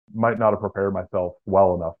might not have prepared myself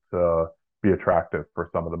well enough to be attractive for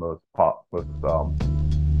some of the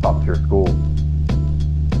top tier schools.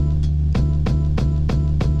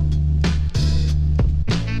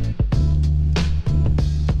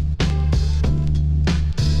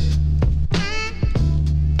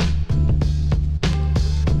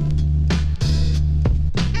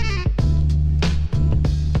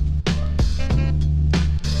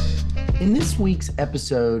 In this week's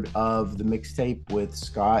episode of the Mixtape with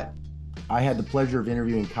Scott, I had the pleasure of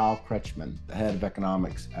interviewing Kyle Kretschman, the head of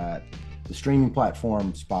economics at the streaming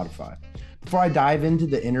platform Spotify. Before I dive into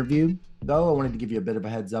the interview, though, I wanted to give you a bit of a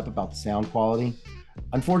heads up about the sound quality.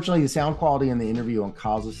 Unfortunately, the sound quality in the interview on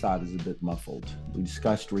Kyle's side is a bit muffled. We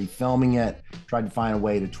discussed refilming it, tried to find a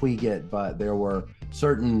way to tweak it, but there were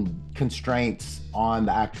certain constraints on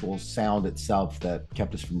the actual sound itself that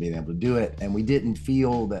kept us from being able to do it. And we didn't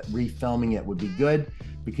feel that refilming it would be good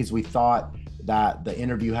because we thought that the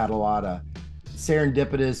interview had a lot of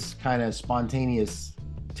serendipitous, kind of spontaneous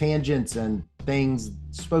tangents and things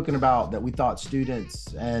spoken about that we thought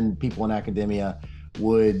students and people in academia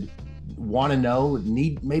would want to know,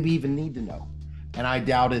 maybe even need to know. And I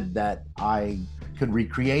doubted that I could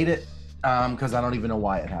recreate it because I don't even know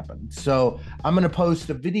why it happened. So I'm going to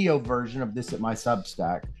post a video version of this at my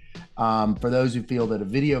Substack for those who feel that a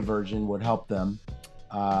video version would help them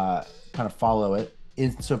kind of follow it,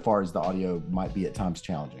 insofar as the audio might be at times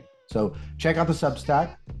challenging. So check out the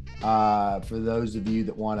Substack for those of you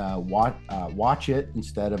that want to watch it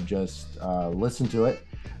instead of just listen to it.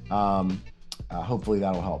 Hopefully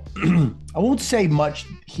that'll help. I won't say much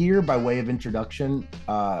here by way of introduction,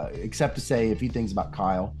 except to say a few things about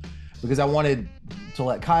Kyle, because I wanted to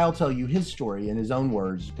let Kyle tell you his story in his own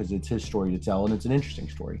words, because it's his story to tell, and it's an interesting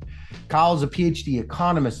story. Kyle is a PhD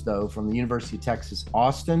economist, though, from the University of Texas,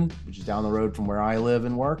 Austin, which is down the road from where I live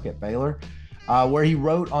and work at Baylor, where he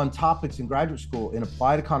wrote on topics in graduate school in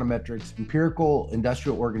applied econometrics, empirical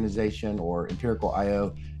industrial organization, or empirical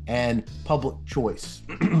IO, and public choice.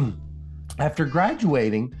 After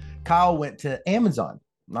graduating, Kyle went to Amazon,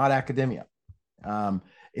 not academia.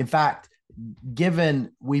 In fact, given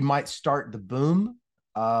we might start the boom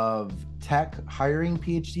of tech hiring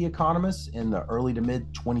PhD economists in the early to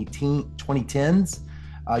mid 2010s,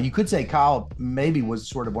 you could say Kyle maybe was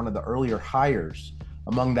sort of one of the earlier hires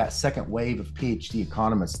among that second wave of PhD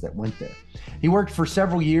economists that went there. He worked for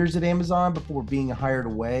several years at Amazon before being hired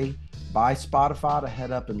away by Spotify to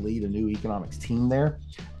head up and lead a new economics team there.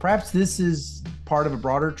 Perhaps this is part of a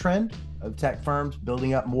broader trend of tech firms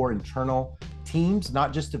building up more internal teams,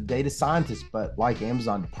 not just of data scientists, but like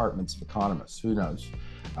Amazon departments of economists. Who knows?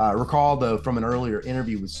 Recall, though, from an earlier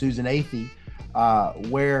interview with Susan Athey,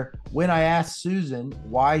 where when I asked Susan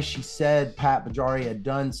why she said Pat Bajari had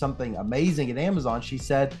done something amazing at Amazon, she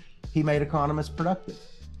said he made economists productive.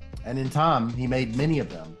 And in time, he made many of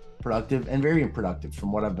them productive and very unproductive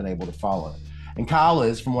from what I've been able to follow. And Kyle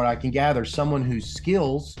is, from what I can gather, someone whose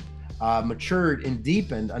skills matured and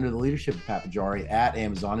deepened under the leadership of Pat Bajari at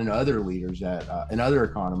Amazon and other leaders and other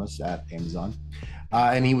economists at Amazon.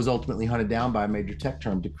 And he was ultimately hunted down by a major tech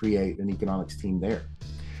firm to create an economics team there.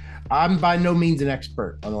 I'm by no means an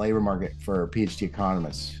expert on the labor market for PhD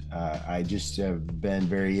economists. I just have been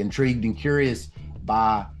very intrigued and curious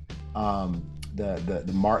by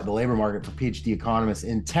the labor market for PhD economists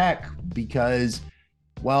in tech because,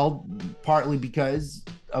 well, partly because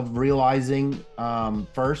of realizing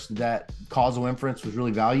first that causal inference was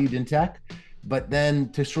really valued in tech, but then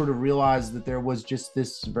to sort of realize that there was just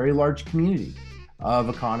this very large community of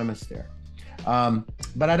economists there.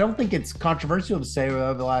 But I don't think it's controversial to say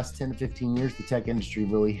over the last 10 to 15 years, the tech industry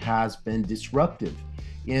really has been disruptive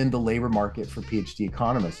in the labor market for PhD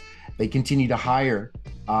economists. They continue to hire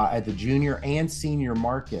at the junior and senior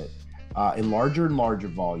market in larger and larger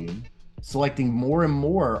volume, selecting more and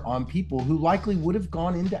more on people who likely would have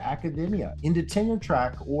gone into academia, into tenure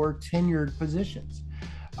track or tenured positions.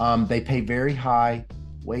 They pay very high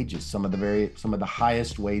wages, some of the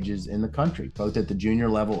highest wages in the country, both at the junior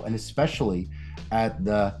level and especially at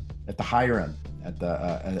the higher end, at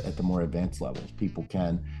the more advanced levels. People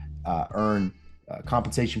can earn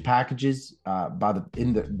compensation packages by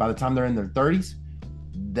the time they're in their 30s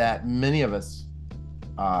that many of us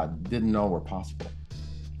didn't know were possible.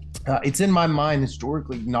 It's in my mind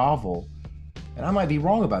historically novel, and I might be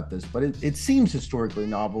wrong about this, but it seems historically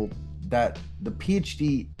novel that the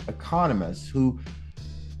PhD economists who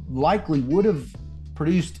likely would have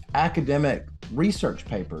produced academic research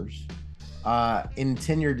papers in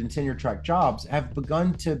tenured and tenure track jobs have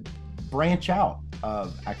begun to branch out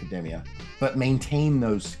of academia, but maintain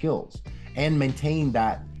those skills and maintain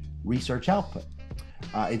that research output.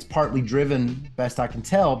 It's partly driven, best I can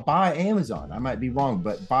tell, by Amazon. I might be wrong,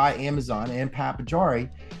 but by Amazon and Pat Pajari,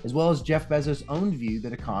 as well as Jeff Bezos' own view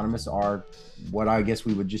that economists are what I guess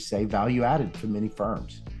we would just say value added for many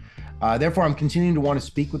firms. Therefore, I'm continuing to want to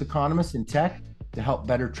speak with economists in tech to help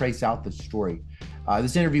better trace out the story.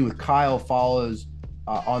 This interview with Kyle follows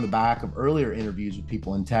on the back of earlier interviews with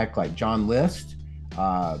people in tech like John List,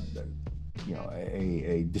 uh,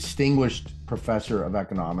 a distinguished professor of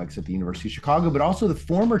economics at the University of Chicago, but also the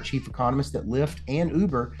former chief economist at Lyft and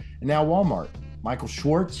Uber, and now Walmart. Michael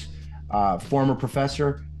Schwartz, former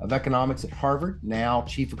professor of economics at Harvard, now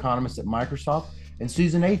chief economist at Microsoft, and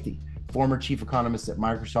Susan Athey, former chief economist at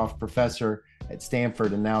Microsoft, professor at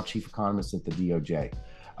Stanford, and now chief economist at the DOJ.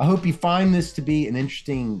 I hope you find this to be an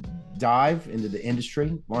interesting dive into the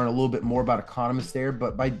industry, learn a little bit more about economists there,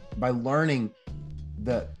 but by learning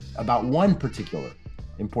about one particular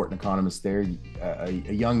important economist there, a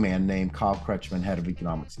young man named Kyle Kretschman, head of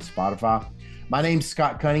economics at Spotify. My name's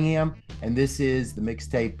Scott Cunningham, and this is the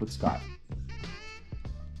Mixtape with Scott.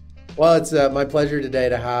 Well, it's my pleasure today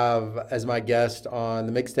to have as my guest on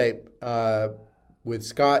the Mixtape with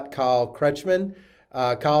Scott, Kyle Kretschman.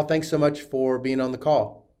 Kyle, thanks so much for being on the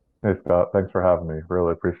call. Hey, Scott. Thanks for having me.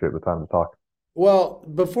 Really appreciate the time to talk. Well,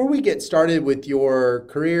 before we get started with your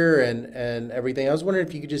career and everything, I was wondering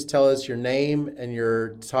if you could just tell us your name and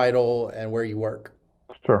your title and where you work.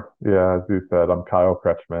 Sure. Yeah, as you said, I'm Kyle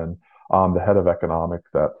Kretschman. I'm the head of economics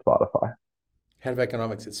at Spotify. Head of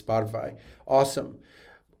economics at Spotify. Awesome.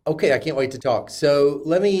 Okay, I can't wait to talk. So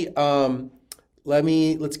let's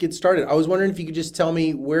get started. I was wondering if you could just tell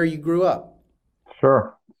me where you grew up.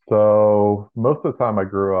 Sure. So most of the time I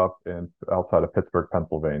grew up in outside of Pittsburgh,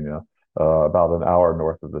 Pennsylvania, about an hour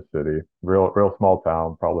north of the city. Real small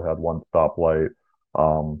town, probably had one stoplight.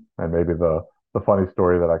 And maybe the funny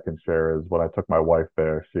story that I can share is when I took my wife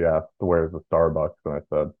there, she asked, "Where's the Starbucks?" And I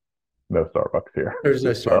said, "No Starbucks here." There's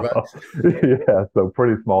no So Starbucks. yeah, so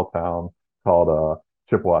pretty small town called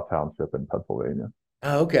Chippewa Township in Pennsylvania.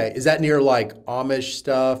 Oh, okay. Is that near like Amish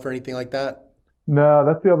stuff or anything like that? No,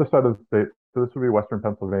 that's the other side of the state. So this would be Western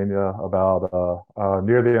Pennsylvania, about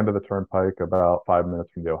near the end of the turnpike, about 5 minutes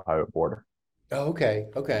from the Ohio border. Oh, okay.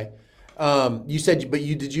 Okay. You said, but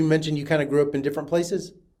did you mention you kind of grew up in different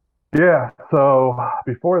places? Yeah, so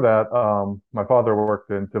before that, my father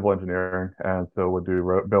worked in civil engineering, and so would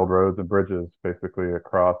build roads and bridges basically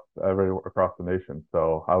across the nation.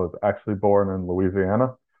 So I was actually born in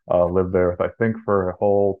Louisiana, lived there I think for a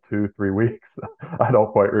whole 2, 3 weeks. I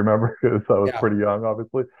don't quite remember because I was Yeah. pretty young,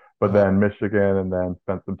 obviously. But Uh-huh. then Michigan, and then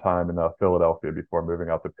spent some time in Philadelphia before moving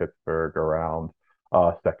out to Pittsburgh around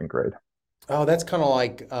second grade. Oh, that's kind of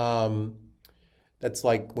like that's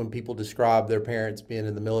like when people describe their parents being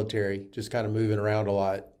in the military, just kind of moving around a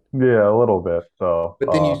lot. Yeah, a little bit. So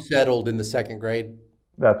But then you settled in the second grade.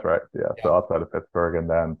 that's right. Yeah. Yeah. So outside of Pittsburgh, and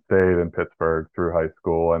then stayed in Pittsburgh through high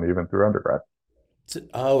school and even through undergrad.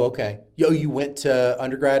 Oh, okay. Yo, you went to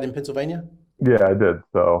undergrad in Pennsylvania? Yeah, I did.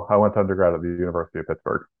 So I went to undergrad at the University of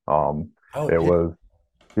Pittsburgh. Oh, It Pitt. was,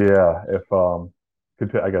 yeah, if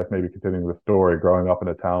I guess maybe continuing the story, growing up in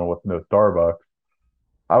a town with no Starbucks,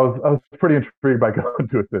 I was pretty intrigued by going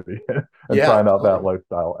to a city and Yeah, trying out that totally.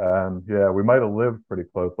 lifestyle. And yeah, we might have lived pretty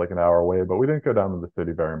close, like an hour away, but we didn't go down to the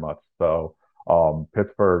city very much. So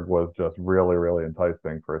Pittsburgh was just really, really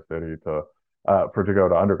enticing for a city to go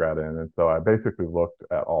to undergrad in. And so I basically looked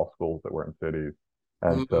at all schools that were in cities.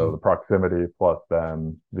 And so the Mm. proximity plus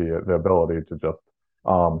then the ability to just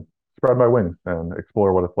spread my wings and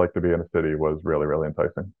explore what it's like to be in a city was really, really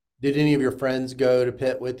enticing. Did any of your friends go to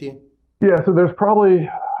Pitt with you? Yeah, so there's probably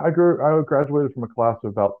I graduated from a class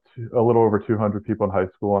of about a little over 200 people in high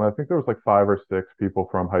school, and I think there was like 5 or 6 people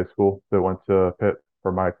from high school that went to Pitt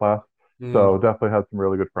for my class. Mm. So definitely had some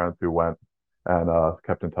really good friends who went and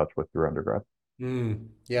kept in touch with through undergrad. Mm.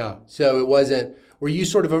 Yeah. So it wasn't, were you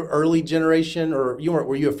sort of an early generation or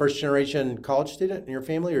were you a first generation college student in your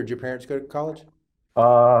family or did your parents go to college?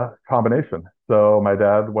 Combination. So my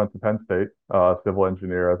dad went to Penn State, civil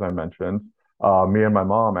engineer, as I mentioned. Me and my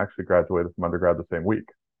mom actually graduated from undergrad the same week.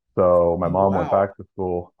 So my Oh, mom went wow. back to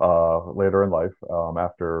school later in life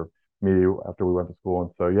after we went to school.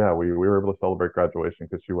 And so yeah, we were able to celebrate graduation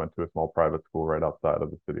because she went to a small private school right outside of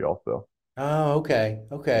the city also. Oh, okay.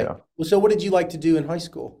 Okay. Yeah. Well, so what did you like to do in high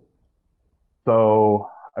school? So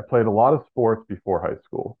I played a lot of sports before high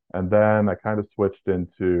school, and then I kind of switched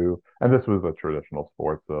into, and this was the traditional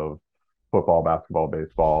sports of football, basketball,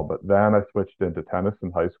 baseball, but then I switched into tennis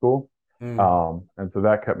in high school. Mm. And so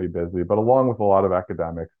that kept me busy, but along with a lot of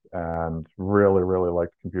academics and really, really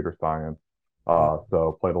liked computer science. Mm.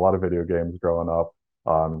 So played a lot of video games growing up,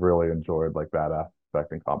 and really enjoyed like that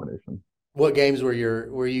aspect and combination. What games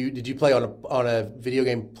did you play on a video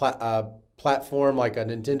game platform like a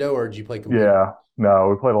Nintendo, or did you play computer? Yeah, no,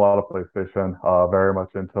 we played a lot of PlayStation, very much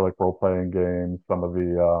into like role-playing games, some of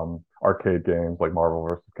the arcade games like Marvel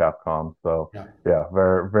versus Capcom. So Yeah. yeah,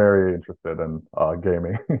 very interested in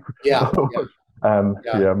gaming. Yeah. Yeah. And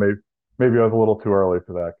Yeah. yeah, maybe I was a little too early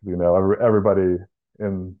for that because everybody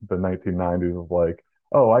in the 1990s was like,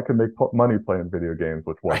 "Oh, I can make money playing video games,"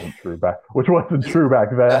 which wasn't true back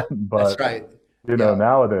then. That, that's But right. Yeah.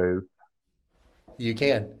 nowadays, You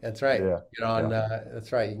can. That's right. yeah, yeah,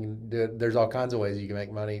 That's right. You can do it. There's all kinds of ways you can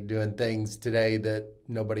make money doing things today that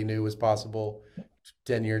nobody knew was possible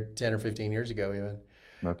 10 or 15 years ago, even.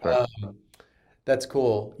 that's right. Um, that's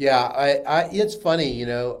cool. Yeah, it's funny,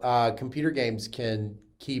 computer games can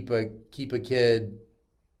keep a kid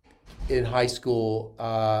in high school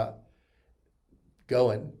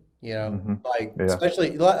going, Hmm. like Yeah.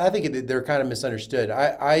 especially I think they're kind of misunderstood.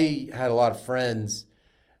 I had a lot of friends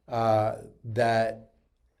that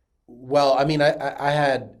well, I mean, I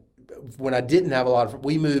had when I didn't have a lot of.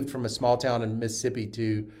 We moved from a small town in Mississippi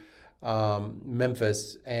to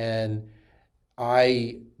Memphis, and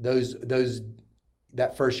I those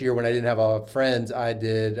that first year when I didn't have a lot of friends, I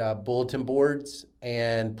did bulletin boards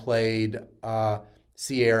and played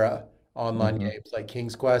Sierra online Hmm. games like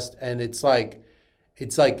King's Quest, and it's like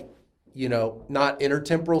not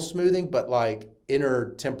intertemporal smoothing, but like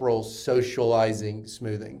intertemporal socializing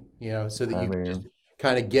smoothing, so that I you can just mean,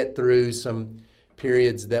 kind of get through some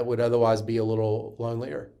periods that would otherwise be a little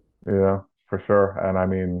lonelier. yeah, for sure. And I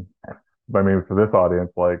mean, for this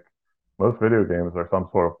audience, like most video games are some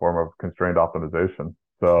sort of form of constrained optimization.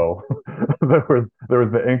 So there was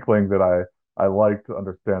the inkling that I liked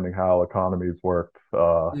understanding how economies worked in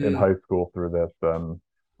Mm, high school through this. And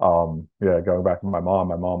yeah, going back to my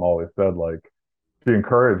mom always said like she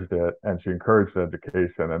encouraged it and she encouraged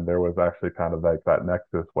education. And there was actually kind of like that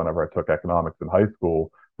nexus whenever I took economics in high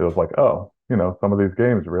school. It was like, oh, some of these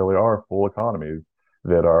games really are full economies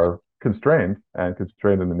that are constrained and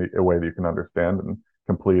constrained in a way that you can understand and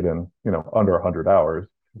complete in, under 100 hours.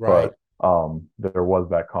 right. But there was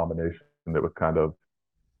that combination that was kind of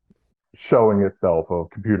showing itself of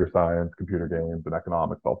computer science, computer games, and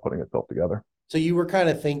economics all putting itself together. So you were kind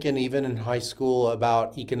of thinking even in high school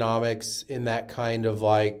about economics in that kind of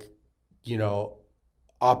like, you know,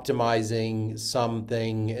 optimizing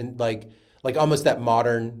something and like almost that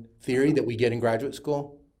modern theory that we get in graduate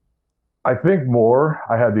school. I think more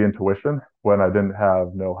I had the intuition when I didn't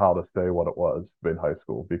have know how to say what it was in high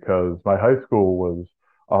school because my high school was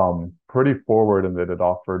pretty forward in that it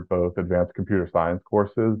offered both advanced computer science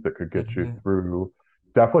courses that could get you Hmm. through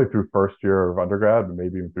definitely through first year of undergrad and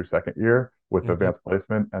maybe even through second year with Hmm. advanced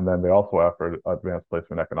placement. And then they also offered advanced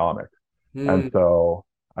placement economics. And Hmm. so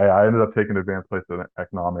I ended up taking advanced placement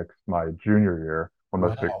economics my junior year when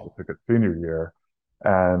most people Wow. took it senior year.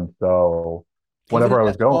 And so Even in whenever I was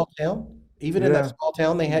that going, small town? Even in that yeah, small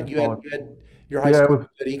town, they yeah, had you had small. you had your high Yeah, school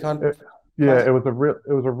had econ it, yeah, classes? it was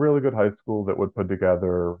a really good high school that would put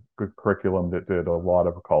together good curriculum that did a lot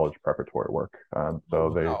of college preparatory work. And Oh, so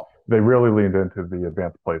wow. they really leaned into the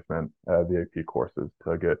advanced placement, the AP courses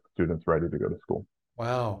to get students ready to go to school.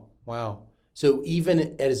 Wow. Wow. So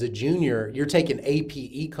even as a junior, you're taking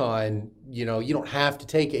AP Econ, you don't have to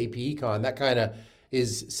take AP Econ. That kind of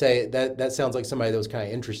is say that sounds like somebody that was kind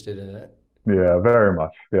of interested in it. Yeah, very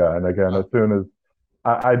much. Yeah, and again, Wow. as soon as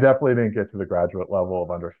I definitely didn't get to the graduate level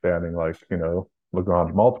of understanding like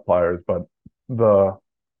Lagrange multipliers, but the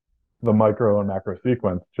the micro and macro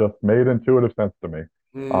sequence just made intuitive sense to me.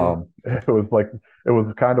 Mm, It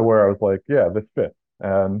was kind of where I was like, yeah, this fits,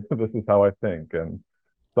 and this is how I think. And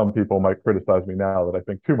some people might criticize me now that I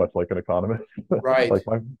think too much like an economist, right.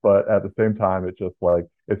 but at the same time, it just like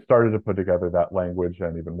it started to put together that language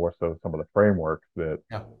and even more so some of the frameworks that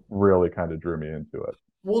Yeah. really kind of drew me into it.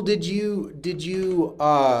 Well, did you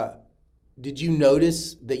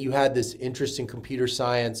notice that you had this interest in computer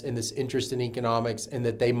science and this interest in economics and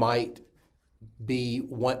that they might be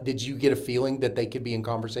one, did you get a feeling that they could be in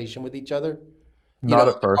conversation with each other? Not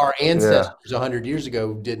at first, Our yeah, ancestors 100 years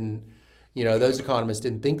ago didn't, those economists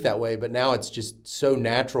didn't think that way, but now it's just so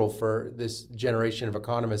natural for this generation of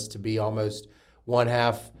economists to be almost one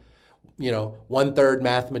half, one third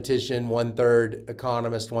mathematician, one third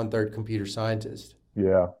economist, one third computer scientist.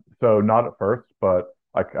 yeah. So not at first, but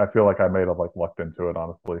I feel like I may have like lucked into it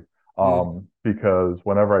honestly. Mm, Because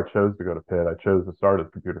whenever I chose to go to Pitt, I chose to start as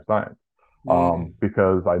computer science. mm,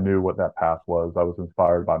 Because I knew what that path was. I was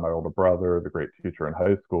inspired by my older brother, the great teacher in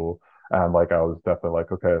high school, and like I was definitely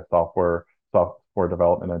like, okay, a software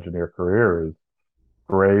development engineer career is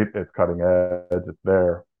great. It's cutting edge. It's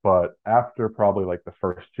there. but after probably like the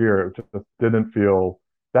first year, it just didn't feel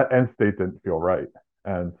that end state didn't feel right.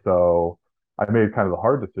 And so I made kind of the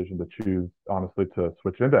hard decision to choose, honestly, to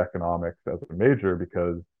switch into economics as a major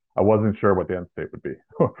because I wasn't sure what the end state would be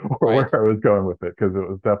or Right. where I was going with it because it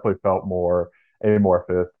was definitely felt more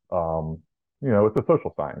amorphous. It's a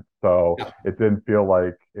social science, so Yeah. it didn't feel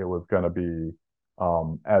like it was going to be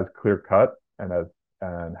as clear cut and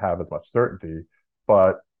have as much certainty.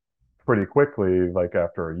 But pretty quickly, like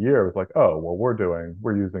after a year, it was like, oh, well,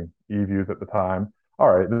 we're using eViews at the time.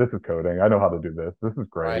 All right, this is coding. I know how to do this. This is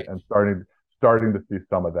great. Right. And starting to see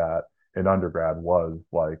some of that in undergrad was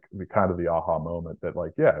like the kind of the aha moment that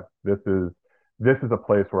like, yeah, this is a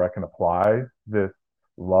place where I can apply this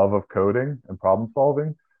love of coding and problem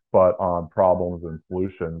solving, but on problems and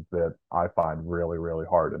solutions that I find really, really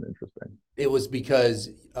hard and interesting. It was because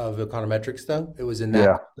of econometrics, though. It was in that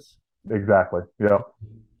Yeah, class. exactly. Yep.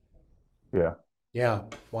 Yeah. Yeah.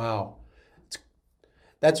 Wow.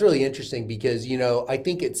 That's really interesting because, I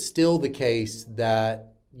think it's still the case that,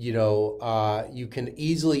 you can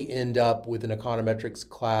easily end up with an econometrics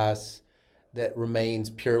class that remains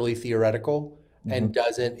purely theoretical and Hmm.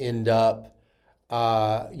 doesn't end up,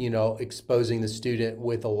 exposing the student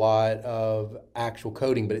with a lot of actual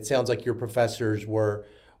coding. But it sounds like your professors were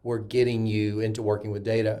getting you into working with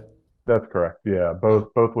data. That's correct. Yeah, Yeah.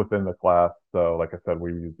 both within the class. So, like I said,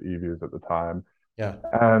 we used eViews at the time, Yeah.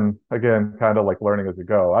 and again, kind of like learning as you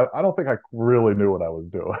go. I don't think I really knew what I was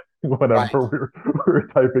doing Right. whenever we were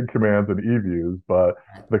typing commands in eViews, but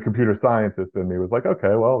the computer scientist in me was like,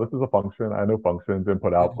 okay, well, this is a function. I know functions,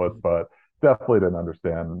 input, output, Mhm. but definitely didn't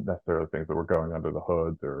understand necessarily things that were going under the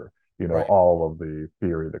hoods or Right. all of the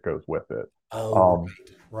theory that goes with it. Oh, Um,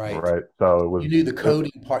 right. Right. right. So You knew the it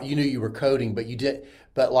coding part, you knew you were coding, but you did,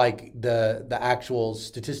 but like the actual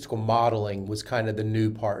statistical modeling was kind of the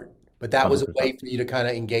new part. But that was a 100%. way for you to kind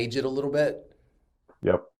of engage it a little bit.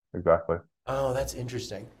 Yep, exactly. Oh, that's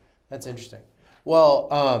interesting. That's interesting.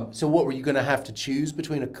 Well, so what were you going to have to choose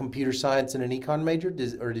between a computer science and an econ major?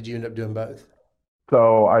 Or did you end up doing both?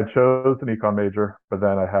 So I chose an econ major, but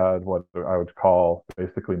then I had what I would call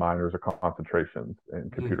basically minors or concentrations in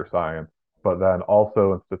Mm, computer science, but then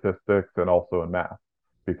also in statistics and also in math,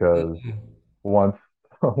 because mm, once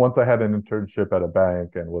once I had an internship at a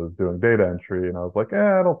bank and was doing data entry, and I was like,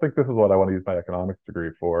 I don't think this is what I want to use my economics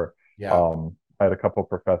degree for. yeah. I had a couple of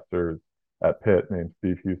professors at Pitt named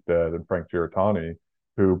Steve Husted and Frank Giratani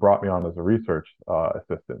who brought me on as a research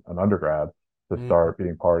assistant, an undergrad, to Mm, start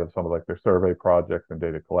being part of some of like their survey projects and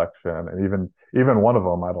data collection. And even one of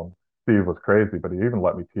them, I don't Steve was crazy, but he even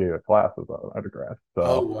let me TA a class as an undergrad.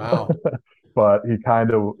 oh, So, wow. but he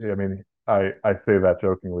kind of, I mean, I say that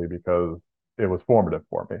jokingly because it was formative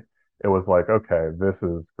for me. It was like, okay, this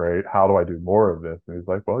is great. How do I do more of this? And he's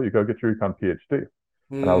like, well, you go get your econ PhD.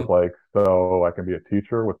 And I was Mm, like, so I can be a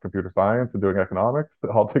teacher with computer science and doing economics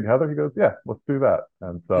all together? He goes, yeah, let's do that.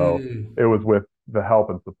 And so mm, it was with the help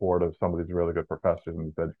and support of some of these really good professors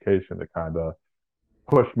in this education that kind of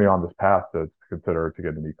pushed me on this path to consider to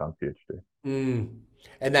get an econ PhD. mm.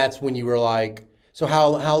 And that's when you were like, so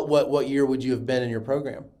what year would you have been in your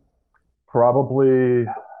program? Probably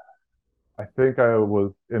I think I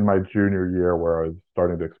was in my junior year where I was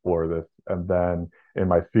starting to explore this, and then in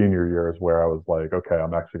my senior years where I was like, okay,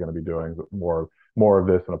 I'm actually going to be doing more of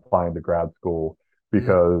this and applying to grad school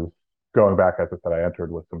Mm, because going back, as I said, I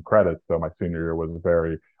entered with some credits, so my senior year was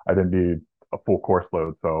I didn't need a full course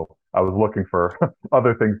load, so I was looking for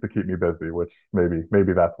other things to keep me busy, which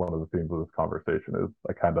maybe that's one of the themes of this conversation is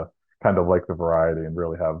I kind of like the variety and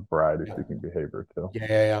really have variety yeah. seeking behavior too. Yeah,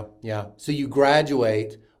 yeah, yeah, yeah. So you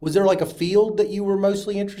graduate. Was there like a field that you were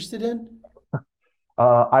mostly interested in?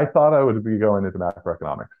 I thought I would be going into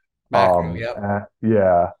macroeconomics. Macro, yep.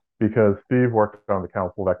 Yeah, because Steve worked on the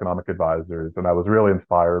Council of Economic Advisors, and I was really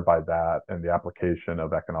inspired by that and the application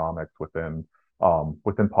of economics within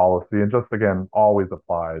policy, and just again, always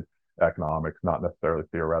applied economics, not necessarily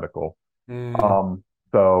theoretical. Mm, Um,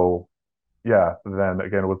 so yeah, then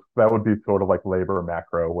again, it was that would be sort of like labor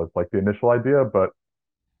macro was like the initial idea, but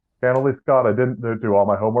candidly, Scott, I didn't do all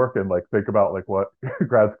my homework and like think about like what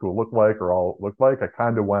grad school looked like or all looked like. I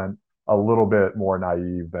kind of went a little bit more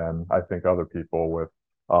naive than I think other people with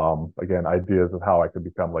again ideas of how I could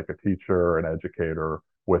become like a teacher, an educator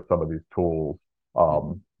with some of these tools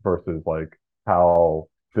versus like how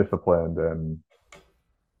disciplined and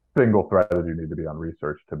single threaded you need to be on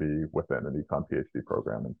research to be within an econ PhD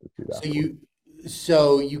program and succeed so afterwards. you,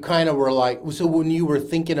 so you kind of were like, so when you were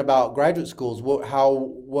thinking about graduate schools,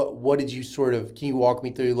 what did you sort of, can you walk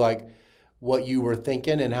me through like what you were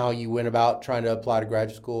thinking and how you went about trying to apply to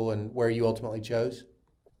graduate school and where you ultimately chose?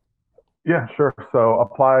 Yeah, sure. So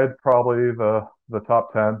applied probably the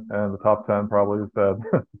top 10, and the top 10 probably said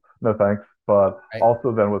no thanks. But Right.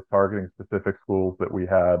 also then was targeting specific schools that we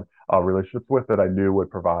had relationships with that I knew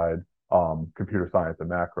would provide computer science and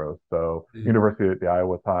macros. So Mhm. University of the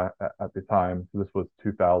Iowa time at the time, so this was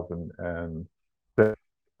 2006,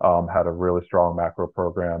 had a really strong macro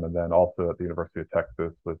program, and then also at the University of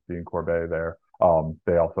Texas with Dean Corbet there.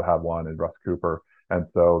 They also had one in Russ Cooper. And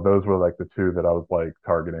so those were like the two that I was like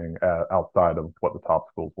targeting outside of what the top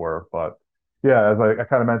schools were. But yeah, as I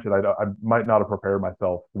kind of mentioned, I might not have prepared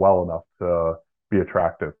myself well enough to be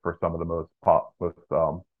attractive for some of the most top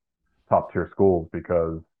tier schools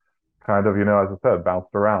because kind of, as I said,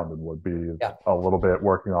 bounced around and would be Yeah. a little bit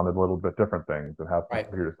working on a little bit different things and have some Right.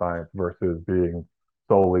 computer science versus being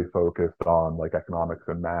solely focused on like economics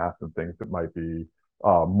and math and things that might be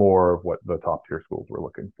more of what the top tier schools were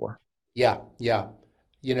looking for. Yeah. Yeah.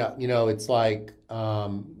 It's like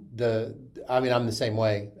I mean, I'm the same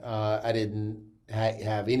way. I didn't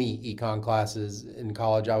have any econ classes in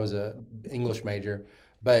college. I was a English major,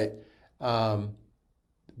 but um,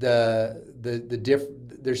 the diff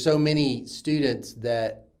there's so many students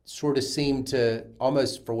that sort of seem to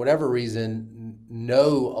almost for whatever reason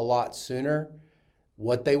know a lot sooner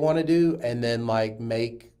what they want to do and then like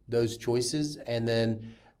make those choices, and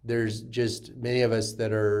then there's just many of us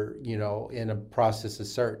that are in a process of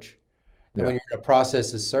search, and when Yeah, you're in a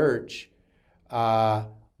process of search, uh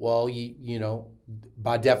well,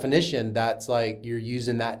 by definition that's like you're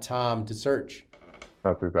using that time to search,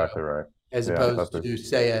 that's exactly right. as Yeah, opposed to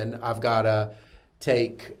saying I've got to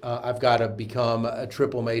become a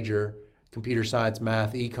triple major, computer science,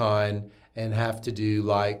 math, econ, and have to do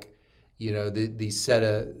like, these set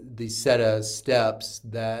of steps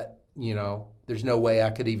that, there's no way I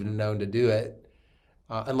could even have known to do it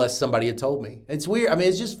unless somebody had told me. It's weird. I mean,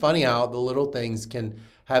 it's just funny how the little things can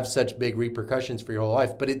have such big repercussions for your whole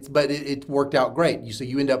life. But it worked out great. So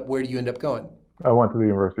you end up, where do you end up going? I went to the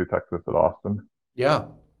University of Texas at Austin. Yeah.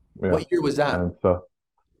 Yeah. What year was that? And so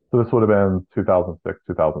this would have been 2006,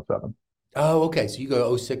 2007. Oh, okay. So you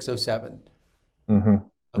go 06, 07. Hmm.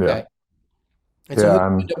 Yeah. Okay. And so who did Yeah.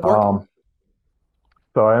 you And end up working with?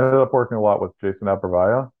 so I ended up working a lot with Jason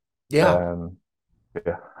Abrevaya Yeah. and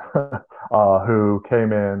yeah, who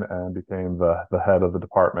came in and became the head of the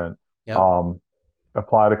department. Yeah. Um,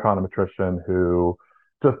 Applied econometrician who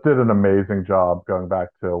just did an amazing job going back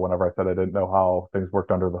to whenever I said I didn't know how things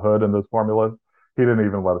worked under the hood in those formulas. He didn't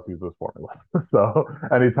even let us use those formulas. So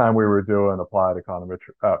anytime we were doing applied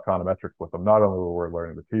econometrics with him, not only were we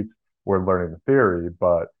learning to teach, we're learning the theory,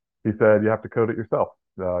 but he said you have to code it yourself.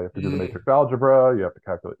 You have to do the Mm, matrix algebra. You have to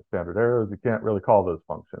calculate the standard errors. You can't really call those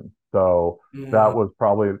functions. So mm. that was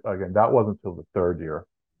probably, again, that wasn't until the third year.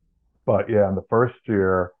 But yeah, in the first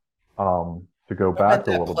year, to go I bet back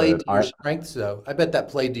a that little played bit, to your strengths, though. I bet that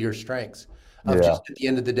played to your strengths of yeah, just at the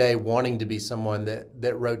end of the day wanting to be someone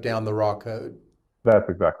that wrote down the raw code. that's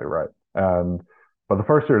exactly right. And but the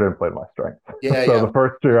first year didn't play to my strength. Yeah, So yeah. the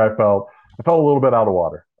first year I felt a little bit out of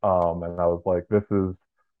water. And I was like, this is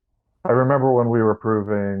I remember when we were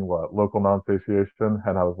proving what local non-satiation,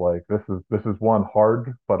 and I was like, this is one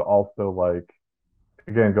hard, but also like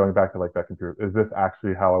again going back to like that computer, is this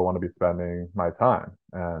actually how I want to be spending my time?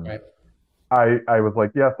 And Right. I was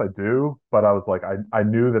like, yes, I do, but I was like, I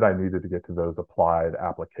knew that I needed to get to those applied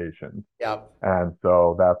applications. Yeah. And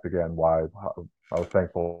so that's again why I was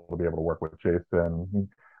thankful to be able to work with Jason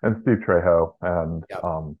and Steve Trejo and Yeah.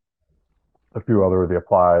 a few other of the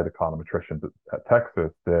applied econometricians at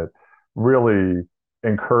Texas that really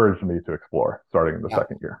encouraged me to explore starting in the Yeah.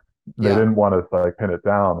 second year. They Yeah. didn't want to like pin it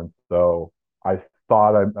down. And so I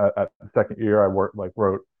thought at the second year, I wrote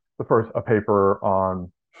the first a paper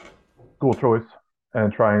on school choice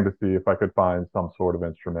and trying to see if I could find some sort of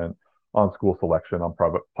instrument on school selection on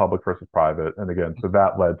public versus private. And again, so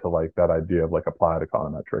that led to like that idea of like applied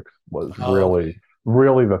econometrics was Oh, really, okay.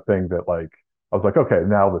 really the thing that like I was like, okay,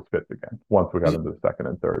 now this fits again once we got Was, into the second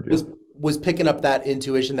and third was year. was picking up that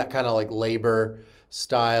intuition, that kind of like labor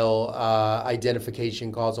style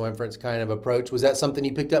identification, causal inference kind of approach. Was that something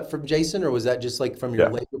you picked up from Jason, or was that just like from your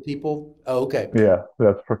Yeah. labor people? Oh, okay. Yeah.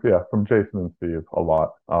 From Jason and Steve a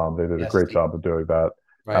lot. They did a Yes, great Steve. job of doing that.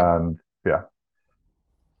 Right. And yeah.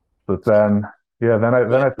 But So, then yeah, go then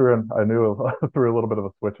ahead. I threw in I knew threw a little bit of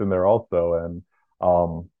a switch in there also. And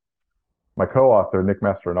my co-author, Nick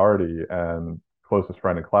Mastronardi, and closest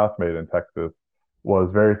friend and classmate in Texas, was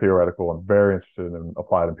very theoretical and very interested in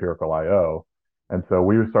applied empirical I/O. And so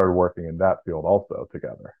we started working in that field also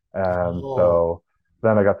together. And Oh, so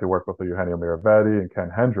then I got to work with Eugenio Miravetti and Ken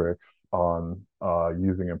Hendricks on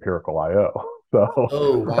using empirical I/O. So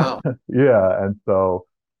oh, wow. yeah, and so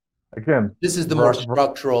again, This is the more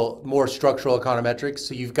structural econometrics.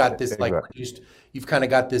 So you've got this like exactly. reduced, you've kind of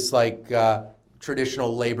got this like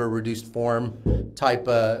traditional labor reduced form type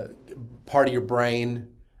part of your brain,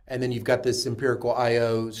 and then you've got this empirical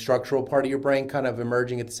IO structural part of your brain kind of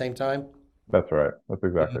emerging at the same time. That's right. That's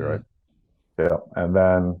exactly right. Mhm. Yeah, and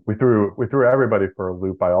then we threw everybody for a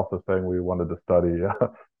loop by also saying we wanted to study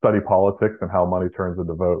study politics and how money turns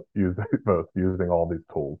into vote using votes using all these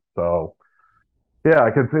tools. So yeah,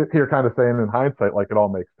 I can sit here kind of saying in hindsight, like it all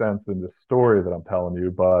makes sense in this story that I'm telling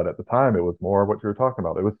you, but at the time it was more what you were talking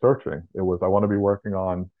about. It was searching. It was I want to be working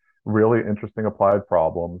on really interesting applied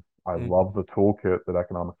problems. I love Mhm. the toolkit that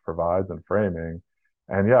economics provides and framing,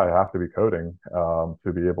 and yeah, I have to be coding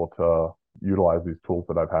to be able to utilize these tools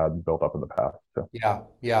that I've had built up in the past. So Yeah,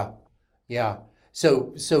 yeah, yeah.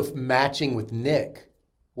 So matching with Nick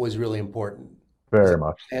was really important. Is very that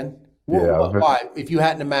much, what you're saying? yeah, Why? If you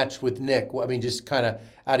hadn't have matched with Nick, I mean, just kind of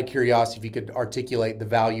out of curiosity, if you could articulate the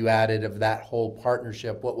value added of that whole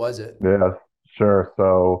partnership, what was it? yeah, sure.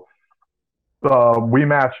 So we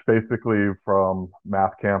matched basically from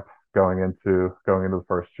math camp going into the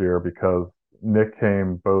first year because Nick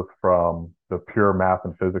came both from the pure math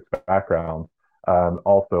and physics background and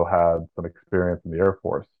also had some experience in the Air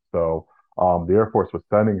Force. So the Air Force was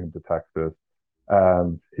sending him to Texas,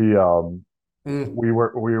 and he Mm, we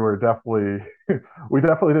were definitely we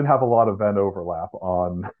definitely didn't have a lot of Venn overlap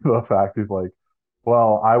on the fact he's like,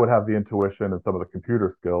 well, I would have the intuition and some of the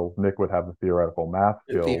computer skills. Nick would have the theoretical math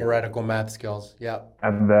the skills. theoretical math skills. Yeah.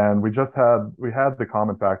 And then we had the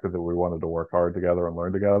common factor that we wanted to work hard together and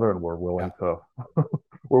learn together, and we're Yeah. willing to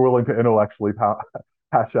we're willing to intellectually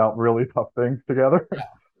hash out really tough things together. Yeah.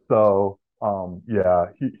 So yeah,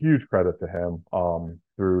 huge credit to him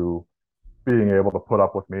through being able to put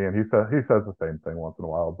up with me. And he says the same thing once in a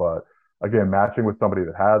while, but again, matching with somebody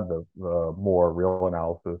that had the more real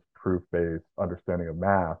analysis, proof based understanding of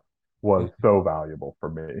math was Mhm. so valuable for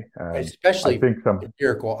me. And I Especially think some especially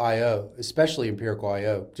empirical IO,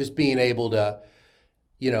 just being able to,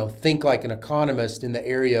 think like an economist in the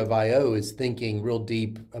area of IO is thinking real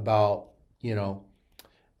deep about, you know,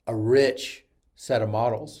 a rich set of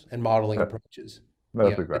models and modeling that, approaches.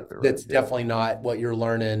 that's exactly right. That's Yeah, definitely not what you're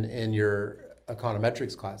learning in your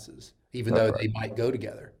econometrics classes, even that's though right. they might go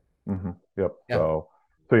together. Yep. Yeah. So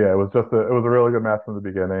yeah, it was a really good match from the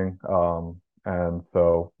beginning. And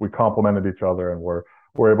so we complemented each other, and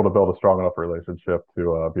we're able to build a strong enough relationship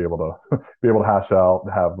to be able to be able to hash out,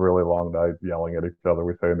 have really long nights yelling at each other.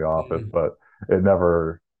 We say in the office, Mhm. but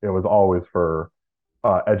it was always for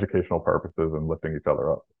educational purposes and lifting each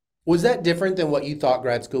other up. Was that different than what you thought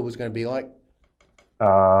grad school was going to be like?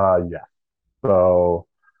 Yeah. So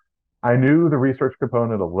I knew the research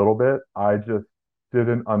component a little bit. I just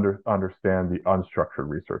didn't understand the unstructured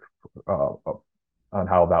research uh, on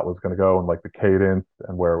how that was going to go and like the cadence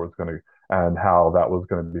and where it was going to and how that was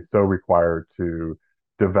going to be so required to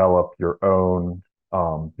develop your own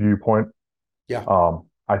viewpoint. Yeah.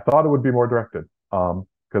 I thought it would be more directed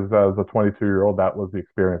because as a 22-year-old, that was the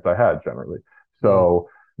experience I had generally. Mm. So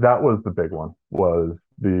that was the big one was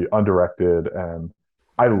the undirected, and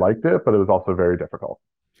I liked it, but it was also very difficult.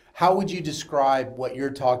 How would you describe what you're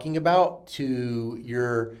talking about to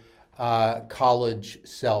your college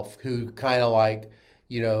self, who kind of like,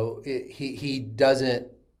 he doesn't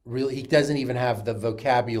even have the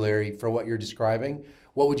vocabulary for what you're describing.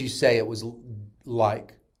 What would you say it was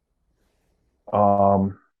like?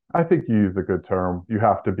 Um, I think you use a good term. You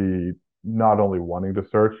have to be not only wanting to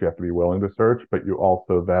search, you have to be willing to search, but you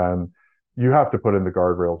have to put in the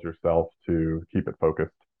guardrails yourself to keep it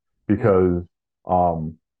focused Mm. because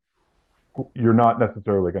um, you're not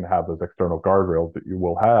necessarily going to have those external guardrails that you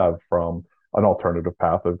will have from an alternative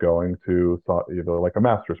path of going to either like a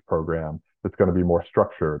master's program that's going to be more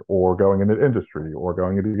structured or going into industry or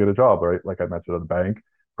going in to get a job, right? Like I mentioned at a bank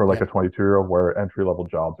for like Yeah, a 22-year-old where entry level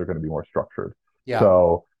jobs are going to be more structured. yeah.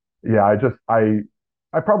 So yeah,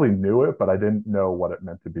 I probably knew it, but I didn't know what it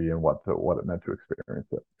meant to be and what it meant to experience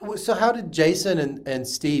it. So how did Jason and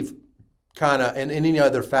Steve kind of and any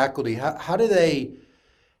other faculty,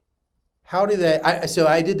 so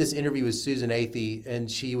I did this interview with Susan Athey, and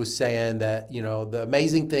she was saying that, the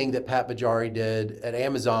amazing thing that Pat Bajari did at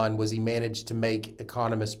Amazon was he managed to make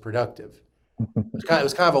economists productive. It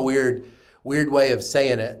was kind of a weird way of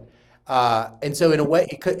saying it. And so in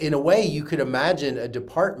a way, you could imagine a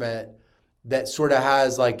department that sort of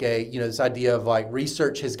has like this idea of like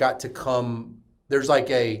research has got to come. There's like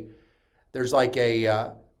a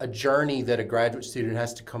journey that a graduate student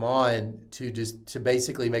has to come on to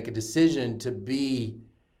basically make a decision to be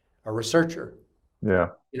a researcher, Yeah.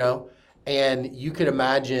 you know? And you could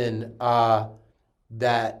imagine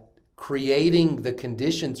that creating the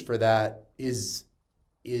conditions for that is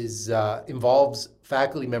involves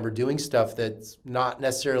faculty member doing stuff that's not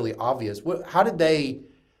necessarily obvious. How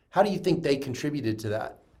do you think they contributed to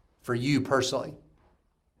that for you personally?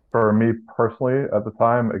 For me personally, at the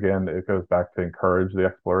time, again, it goes back to encourage the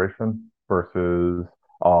exploration versus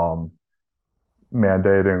um,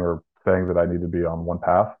 mandating or saying that I need to be on one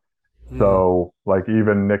path. Mm, So, like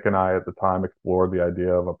even Nick and I at the time explored the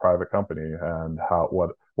idea of a private company and how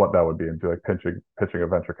what that would be, and to like pitching a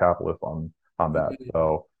venture capitalist on that. mhm.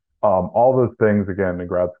 So, all those things again in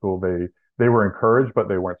grad school, they were encouraged, but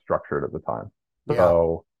they weren't structured at the time. Yeah.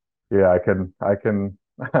 So, yeah, I can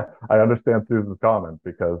I understand Susan's comment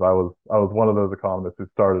because I was one of those economists who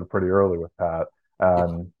started pretty early with Pat, Yeah.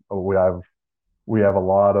 and we have a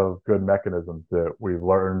lot of good mechanisms that we've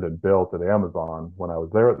learned and built at Amazon when I was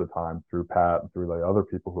there at the time through Pat and through the other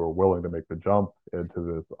people who are willing to make the jump into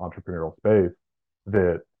this entrepreneurial space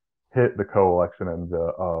that hit the coalition and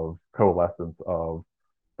of coalescence of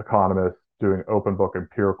economists doing open book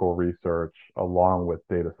empirical research along with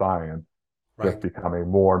data science just Right. becoming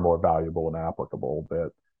more and more valuable and applicable. That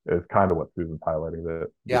is kind of what Susan's highlighting that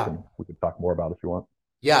we Yeah. can we can talk more about if you want.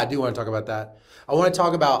 Yeah, I do want to talk about that. I want to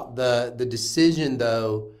talk about the decision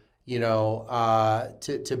though,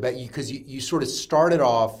 to bet you because you sort of started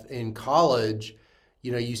off in college,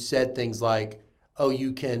 you said things like, "Oh,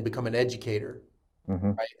 you can become an educator."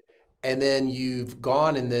 Mm-hmm. And then you've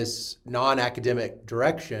gone in this non-academic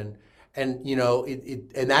direction, and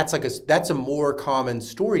and that's a more common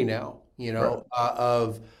story now, Right.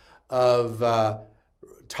 of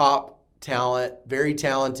top talent, very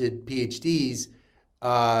talented PhDs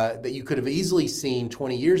that you could have easily seen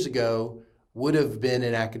 20 years ago would have been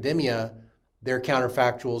in academia. Their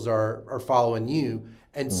counterfactuals are following you,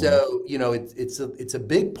 and Mm-hmm. so it's a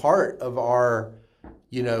big part of our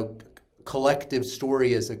you know collective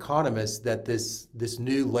story as economists that this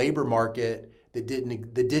new labor market that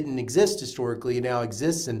didn't exist historically now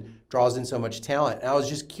exists and draws in so much talent. And I was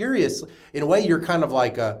just curious, in a way, you're kind of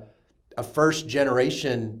like a first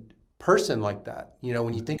generation person like that,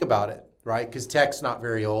 when you think about it, right? Because tech's not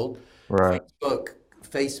very old. Right.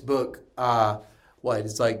 Facebook, what,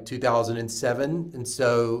 it's like 2007. And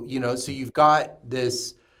so, so you've got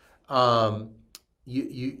this, um,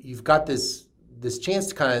 you've got this chance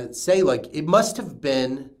to kind of say, like, it must have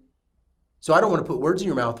been, so I don't want to put words in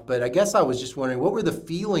your mouth, but I guess I was just wondering, what were the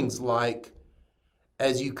feelings like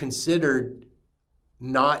as you considered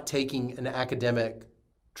not taking an academic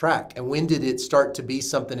track? And when did it start to be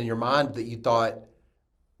something in your mind that you thought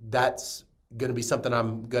that's going to be something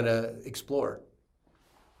I'm going to explore?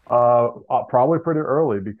 Probably pretty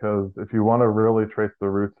early because if you want to really trace the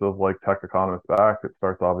roots of like tech economists back, it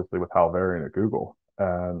starts obviously with Hal Varian at Google.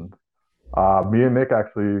 And me and Nick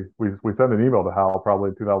actually we sent an email to Hal probably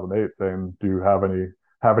in 2008 saying, "Do you have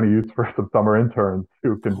any use for some summer interns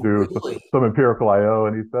who can Oh, do really? some empirical I/O?"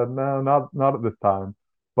 And he said, "No, not at this time."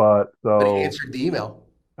 But But he so answered the email.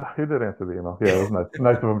 he did answer the email. Yeah, it was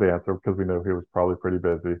nice of him to answer because we knew he was probably pretty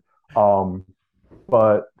busy. Um,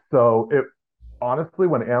 but so it honestly,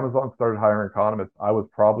 when Amazon started hiring economists, I was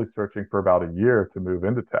probably searching for about a year to move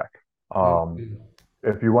into tech. Um, Mhm.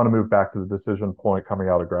 if you want to move back to the decision point coming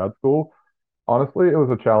out of grad school, honestly, it was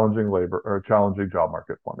a challenging labor or a challenging job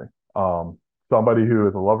market for me. Somebody who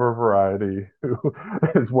is a lover of variety, who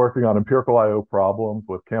is working on empirical I/O problems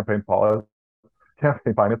with campaign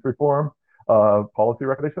finance reform, policy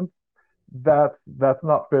recommendations, that's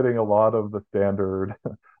not fitting a lot of the standard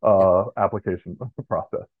Yeah. application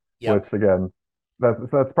process. Which Yep. again,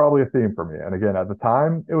 that's probably a theme for me. And again, at the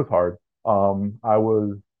time, it was hard. I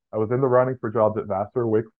was in the running for jobs at Vassar,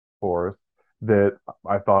 Wake Forest, that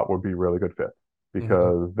I thought would be really good fits Mhm.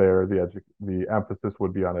 because there the emphasis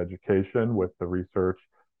would be on education with the research,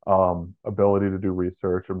 ability to do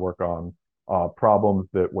research and work on problems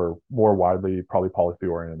that were more widely probably policy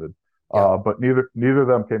oriented. Yep. But neither of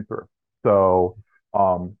them came through. So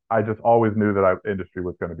I just always knew that industry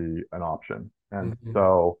was going to be an option. And Mhm.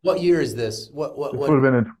 so What year is this? What this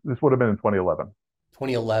would have been in 2011.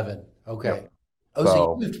 2011. Yep. Okay. Oh, so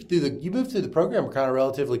So you moved through the program kind of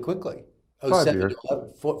relatively quickly. Oh, 7 5 years. to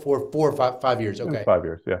 11, 4 or 5 years. It was Okay. 5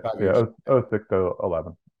 years. Yeah. 5 years. Yeah. Oh 06 to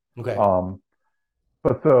 11. Okay. Um,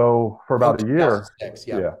 but so for Oh, about a year, 2006.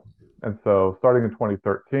 Yeah. yeah. And so starting in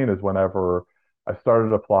 2013 is whenever I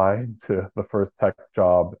started applying to the first tech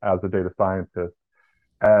job as a data scientist.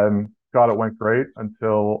 And God, it went great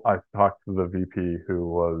until I talked to the VP who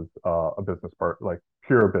was a business part, like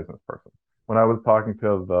pure business person. When I was talking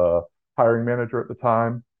to the hiring manager at the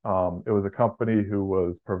time, it was a company who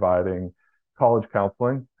was providing college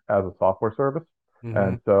counseling as a software service. Hmm.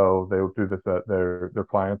 And so they would do this at their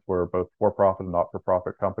clients were both for-profit and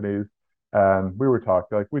not-for-profit companies. And we were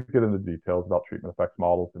talking, like we'd get into details about treatment effects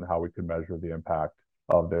models and how we could measure the impact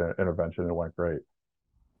of the intervention. It went great.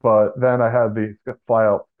 But then I had the fly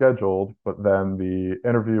out scheduled, but then the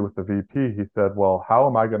interview with the VP, he said, well, how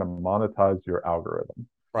am I going to monetize your algorithm?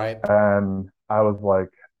 Right. And I was like,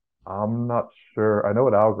 I'm not sure. I know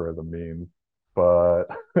what algorithm means, but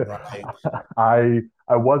Right.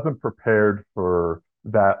 I wasn't prepared for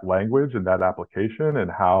that language and that application and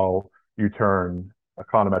how you turn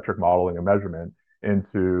econometric modeling and measurement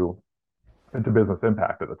into business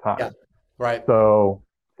impact at the Yeah. time. Right. So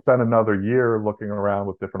spent another year looking around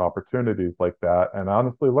with different opportunities like that and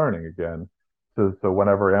honestly learning again. So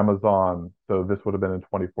whenever Amazon, so this would have been in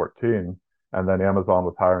 2014, and then Amazon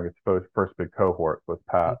was hiring its first big cohort with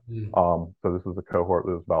Pat. Mhm. So this was a cohort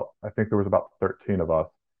that was about, I think there was about 13 of us.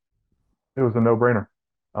 It was a no-brainer.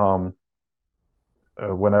 Um,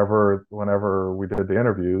 whenever we did the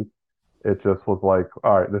interviews, it just was like,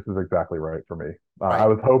 all right, this is exactly right for me. Right. I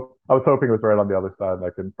was hoping it was right on the other side, and I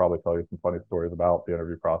can probably tell you some funny stories about the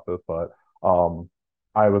interview process, but um,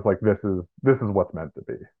 I was like, this is what's meant to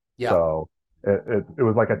be. Yeah. So it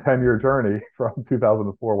was like a 10-year journey from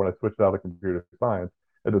 2004 when I switched out of computer science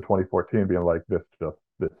into 2014, being like, this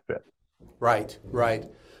fits. Right. Right.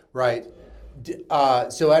 Right.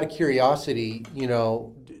 So out of curiosity,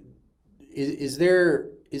 is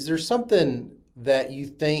there something that you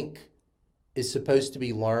think is supposed to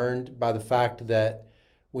be learned by the fact that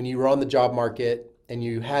when you were on the job market and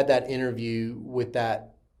you had that interview with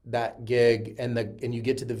that gig and you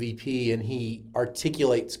get to the VP and he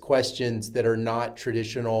articulates questions that are not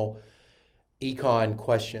traditional econ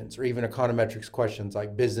questions or even econometrics questions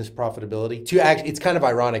like business profitability to actually it's kind of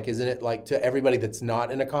ironic, isn't it? Like to everybody that's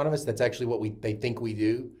not an economist, that's actually what they think we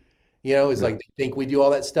do. Is Yeah. like they think we do all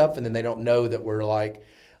that stuff and then they don't know that we're like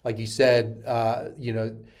you said,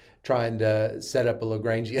 trying to set up a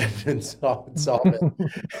Lagrangian and solve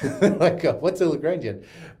it. Like, what's a Lagrangian?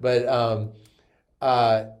 But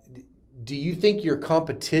uh, do you think your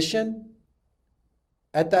competition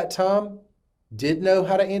at that time did know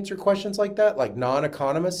how to answer questions like that, like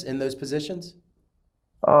non-economists in those positions?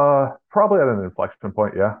 Probably at an inflection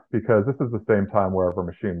point, yeah, because this is the same time wherever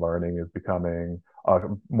machine learning is becoming a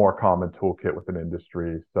more common toolkit within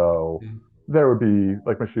industry. So Mhm. there would be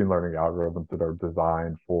like machine learning algorithms that are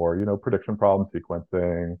designed for, prediction problem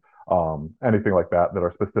sequencing, anything like that that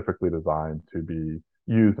are specifically designed to be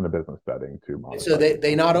used in a business setting to And so monetize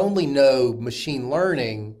they not information. only know machine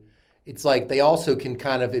learning, it's like they also can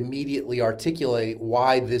kind of immediately articulate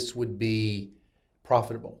why this would be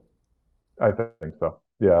profitable. I think so.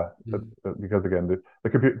 Yeah, Mhm. because again, the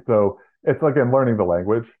computer. So it's again learning the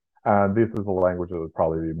language, and this is a language that would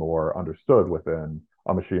probably be more understood within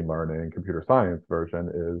a machine learning computer science version.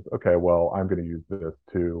 Is okay. Well, I'm going to use this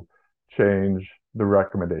to change the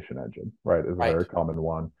recommendation engine. Right, is a Right. very common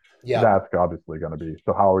one. Yeah. That's obviously going to be.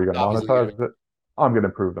 So how are you going to Obviously, monetize it? I'm going to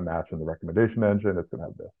improve the match in the recommendation engine. It's going to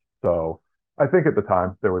have this. So I think at the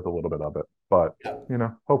time there was a little bit of it, but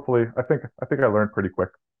yeah. hopefully, I think I learned pretty quick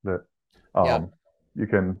that Yeah. um, you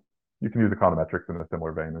can you can use econometrics in a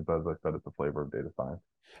similar vein as I said, it's a flavor of data science.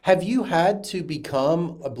 Have you had to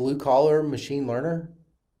become a blue collar machine learner?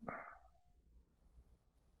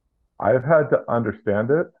 I've had to understand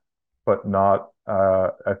it, but not.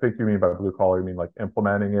 I think you mean by blue collar, you mean like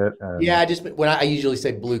implementing it Yeah, and I just when I usually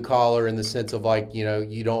say blue collar in the sense of like,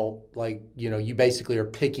 you don't like, you basically are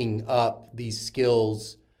picking up these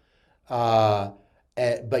skills, uh,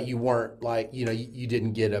 but you weren't like, you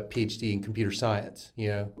didn't get a PhD in computer science,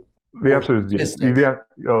 the or answer is yes. statistics.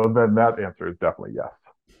 Then that answer is definitely yes.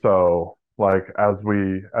 So like as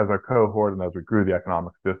a cohort and as we grew the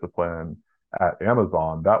economics discipline at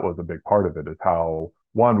Amazon, that was a big part of it. Is how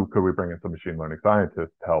one could we bring in some machine learning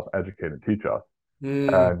scientists to help educate and teach us.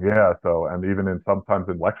 Mm, And yeah, so and even in sometimes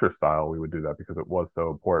in lecture style, we would do that because it was so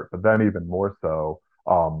important. But then even more so,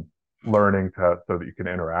 learning to so that you can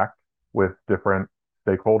interact with different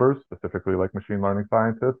stakeholders, specifically like machine learning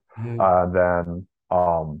scientists, mm. and then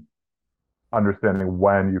understanding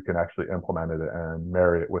when you can actually implement it and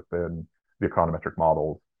marry it within the econometric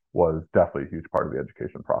models was definitely a huge part of the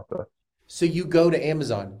education process. So you go to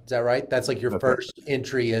Amazon, is that right? That's like your That's right. first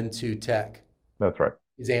entry into tech That's right.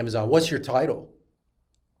 is Amazon. What's your title?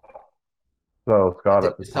 So Scott,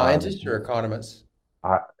 Data at the time, scientist or economist?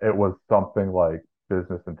 it was something like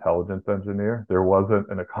business intelligence engineer. There wasn't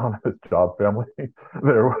an economist job family.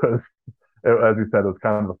 There was, as you said, it was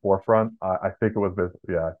kind of the forefront. I think it was this.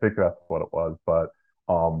 Yeah, I think that's what it was. But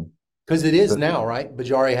um, Because it is th- now, right?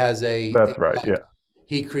 Bajari has that's right. Yeah,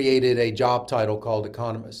 he created a job title called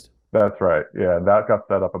economist. That's right. Yeah, and that got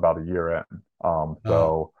set up about a year in. Oh.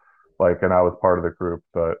 So like, and I was part of the group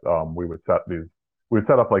that we would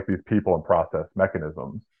set up like these people and process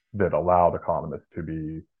mechanisms that allowed economists to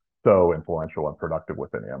be so influential and productive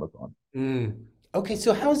within Amazon. Mm. Okay,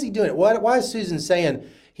 so how is he doing it? Why is Susan saying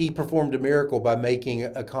he performed a miracle by making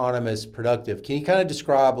economists productive? Can you kind of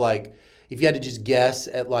describe, like, if you had to just guess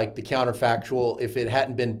at like the counterfactual, if it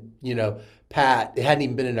hadn't been, Pat, it hadn't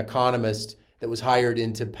even been an economist that was hired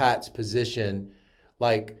into Pat's position,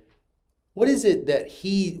 like, what is it that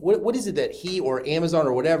he or Amazon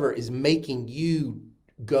or whatever is making you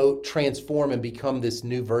go transform and become this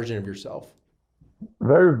new version of yourself?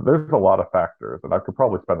 There's a lot of factors, and I could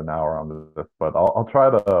probably spend an hour on this, but I'll try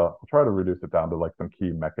to reduce it down to like some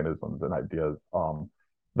key mechanisms and ideas.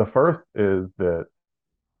 The first is that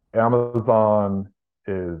Amazon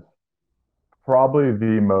is probably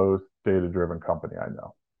the most data-driven company I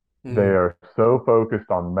know. They Mm, are so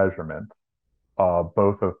focused on measurement,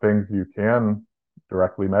 both of things you can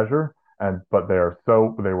directly measure, and but they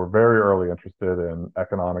were very early interested in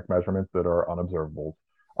economic measurements that are unobservables,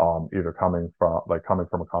 either coming from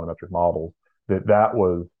econometric models. That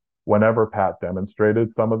was whenever Pat demonstrated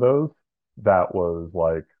some of those, that was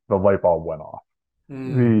like the light bulb went off.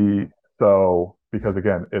 mm, The so because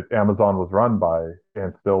again, Amazon was run by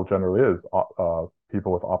and still generally is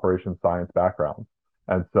people with operations science backgrounds,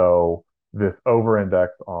 and so this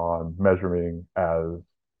over-index on measuring as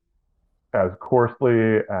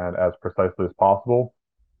coarsely and as precisely as possible.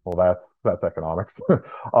 Well, that's economics.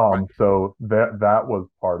 right. So that was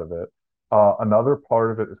part of it. Another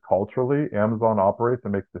part of it is culturally, Amazon operates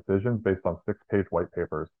and makes decisions based on six-page white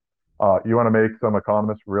papers. You want to make some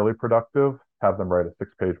economists really productive, have them write a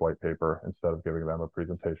six-page white paper instead of giving them a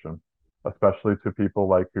presentation, especially to people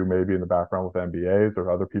like who may be in the background with MBAs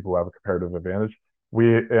or other people who have a comparative advantage.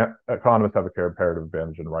 We economists have a comparative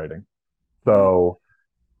advantage in writing. Mm, So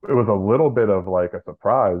it was a little bit of like a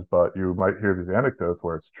surprise, but you might hear these anecdotes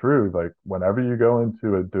where it's true. Like whenever you go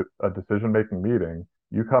into a decision-making meeting,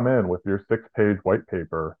 you come in with your six-page white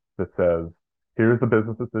paper that says, here's the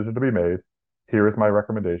business decision to be made, here is my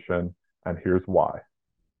recommendation, and here's why.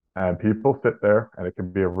 And people sit there, and it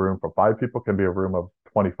can be a room for five people, can be a room of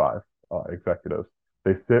 25 executives.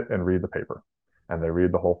 They sit and read the paper, and they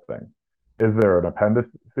read the whole thing. Is there an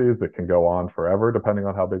appendices that can go on forever, depending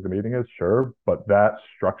on how big the meeting is? Sure, but that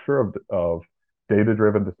structure of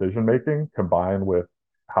data-driven decision making combined with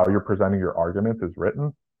how you're presenting your argument is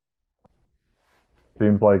written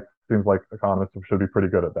seems like economists should be pretty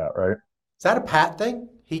good at that, right? is that a Pat thing?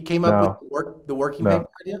 He came up with No, the working paper no,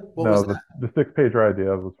 idea? What was no. that? The six-pager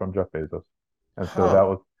idea was from Jeff Bezos, and so that Huh.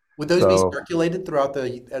 was Would those be so circulated throughout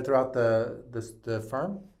the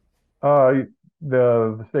firm? Uh,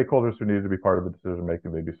 the stakeholders who need to be part of the decision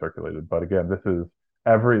making, they be circulated. But again, this is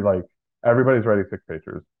everybody's writing six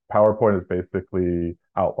pagers. PowerPoint is basically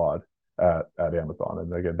outlawed at Amazon,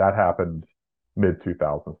 and again, that happened mid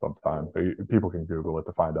 2000s sometime. So people can Google it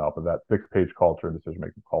to find out. But that six-page culture and decision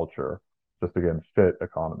making culture just again fit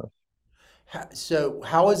economists. So,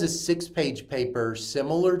 how is a six-page paper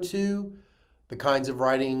similar to the kinds of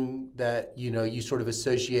writing that you sort of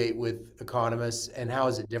associate with economists, and how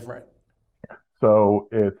is it different? So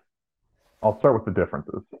it's I'll start with the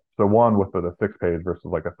differences. So one with a six-page versus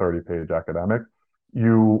like a 30-page academic,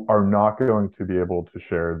 you are not going to be able to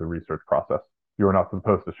share the research process. You are not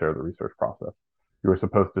supposed to share the research process. You are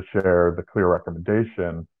supposed to share the clear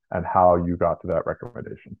recommendation and how you got to that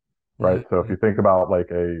recommendation, right? So if Mhm. you think about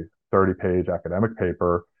like a 30-page academic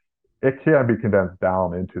paper, it can be condensed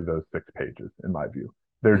down into those 6 pages, in my view.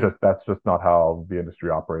 That's just not how the industry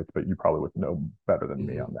operates, but you probably would know better than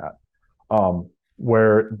me Mhm. on that.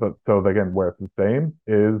 Where it's the same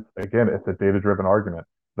is again, it's a data driven argument.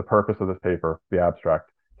 The purpose of this paper, the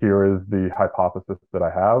abstract. Here is the hypothesis that I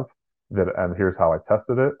have, and here's how I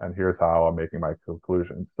tested it, and here's how I'm making my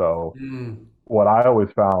conclusions. So, Mm. what I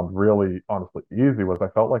always found really honestly easy was I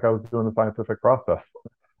felt like I was doing the scientific process.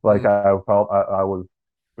 Like Mm. I felt I was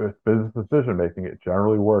with business decision making, it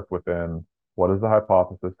generally worked within what is the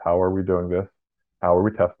hypothesis? How are we doing this? How are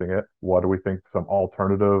we testing it? What do we think some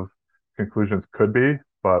alternative conclusions could be?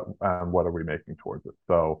 But what are we making towards it?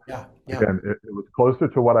 So Yeah, yeah. again, it was closer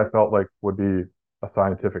to what I felt like would be a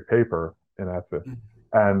scientific paper in essence. Mm.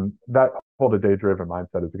 And that whole data driven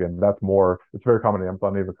mindset is again, that's more, it's very common at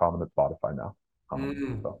Amazon, even common at Spotify now.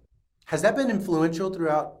 Mm. So Has that been influential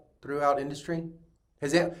throughout industry?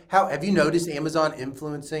 Has it how have you noticed Amazon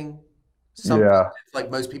influencing something yeah, that,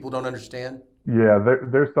 like, most people don't understand? Yeah,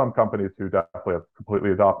 there's some companies who definitely have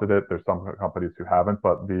completely adopted it. There's some companies who haven't,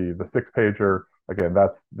 but the six pager again,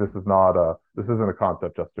 this isn't a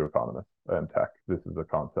concept just to economists and tech. This is a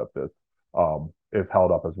concept that is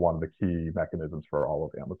held up as one of the key mechanisms for all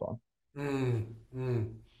of Amazon. Mm, mm,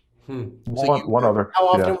 hmm. So One other, how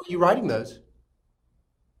often yeah, were you writing those?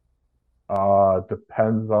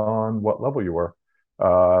 depends on what level you were.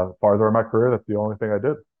 Farther in my career, that's the only thing I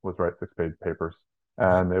did was write 6-page papers,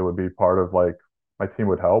 Wow. and it would be part of like my team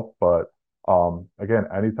would help, but again,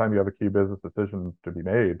 anytime you have a key business decision to be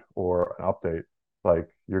made or an update, like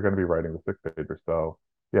you're going to be writing the 6 pager. So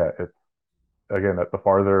yeah, it's again that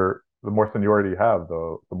the more seniority you have,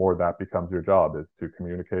 the more that becomes your job is to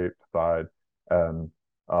communicate, decide, and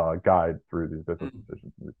guide through these business Mm.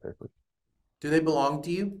 decisions in these papers. Do they belong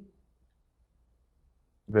to you?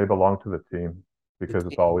 They belong to the team The because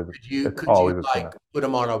team. it's Could you always a team like effort. put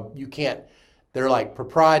them on you can't, they're like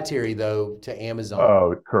proprietary though to Amazon.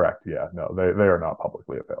 Oh, correct. Yeah, no, they are not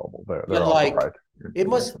publicly available. They're But all like proprietary it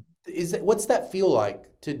must information. is it what's that feel like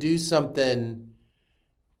to do something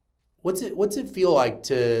what's it feel like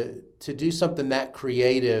to do something that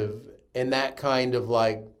creative and that kind of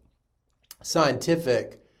like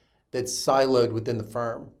scientific that's siloed within the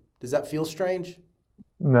firm? Does that feel strange?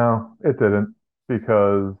 No, it didn't,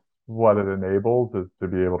 because what it enables is to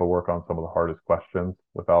be able to work on some of the hardest questions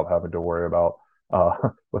without having to worry about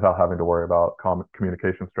without having to worry about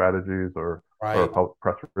communication strategies or a Right.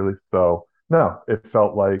 press release. So no, it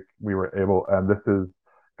felt like we were able, and this is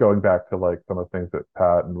going back to like some of the things that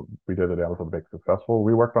Pat and we did at Amazon to make successful.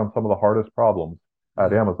 We worked on some of the hardest problems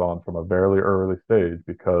at Mm, Amazon from a very early stage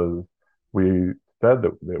because we said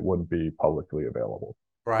that it wouldn't be publicly available.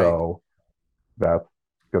 right. So that's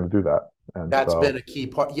going to do that. And That's been so, a key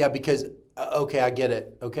part. Yeah, because okay, I get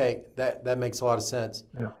it. Okay, that makes a lot of sense.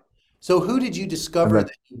 yeah. So who did you And discover then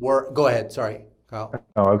that you were? Go ahead. Sorry, Kyle.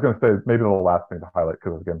 I was going to say maybe the last thing to highlight,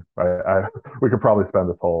 because again, we could probably spend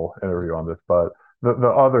this whole interview on this, but the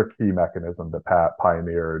other key mechanism that Pat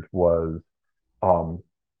pioneered was um,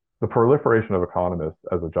 the proliferation of economists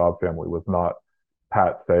as a job family was not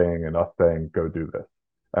Pat saying and us saying, go do this.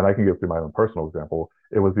 And I can give you my own personal example.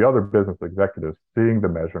 It was the other business executives seeing the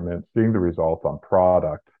measurement, seeing the results on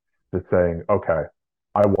product, just saying, okay,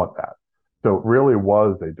 I want that. So it really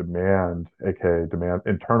was a demand, aka demand,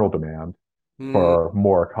 internal demand Hmm. for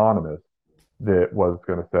more economists that was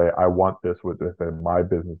going to say, I want this within my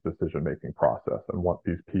business decision making process and want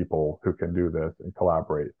these people who can do this and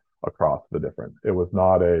collaborate across the different. It was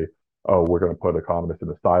not oh, we're going to put economists in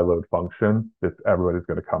a siloed function. It's everybody's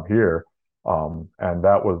going to come here. And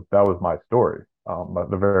that was my story.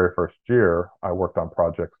 The very first year, I worked on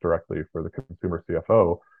projects directly for the consumer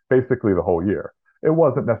CFO, basically the whole year. It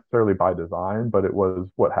wasn't necessarily by design, but it was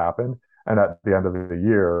what happened. And at the end of the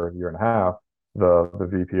year and a half, the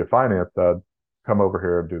VP of finance said, come over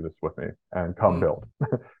here and do this with me and come Hmm. build.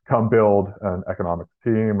 Come build an economics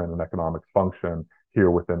team and an economics function here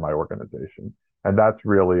within my organization. And that's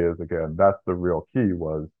really is again, that's the real key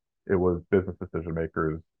was it was business decision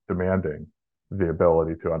makers demanding the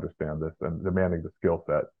ability to understand this and demanding the skill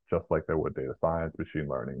set, just like they would data science, machine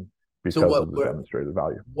learning, So because of the demonstrated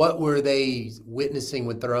value. what were they witnessing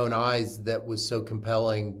with their own eyes that was so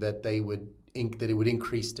compelling that that it would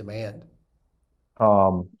increase demand?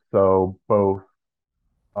 So both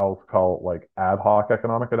I'll call it like ad hoc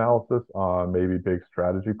economic analysis on maybe big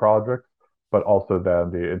strategy projects, but also then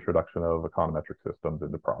the introduction of econometric systems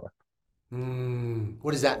into product.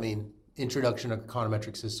 What does that mean? Introduction of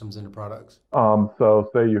econometric systems into products. So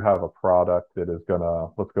say you have a product that is gonna,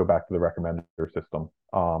 let's go back to the recommender system.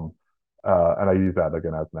 And I use that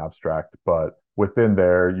again as an abstract, but within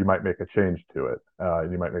there, you might make a change to it.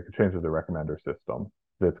 You might make a change to the recommender system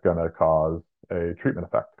that's gonna cause a treatment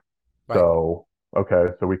effect. Right. So,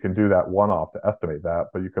 okay, so we can do that one off to estimate that,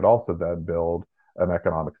 but you could also then build an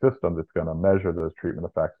economic system that's going to measure those treatment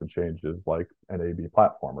effects and changes like an A/B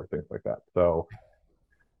platform or things like that. So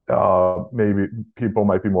maybe people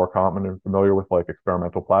might be more common and familiar with like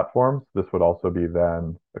experimental platforms. This would also be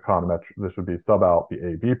then econometric. This would be sub out the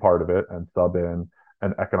A/B part of it and sub in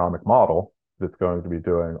an economic model that's going to be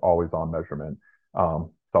doing always on measurement.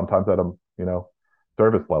 Sometimes at a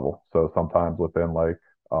service level. So sometimes within like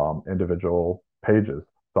individual pages.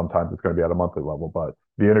 Sometimes it's going to be at a monthly level, but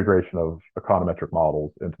the integration of econometric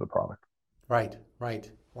models into the product. Right. Right.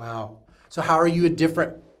 Wow. So how are you a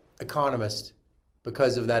different economist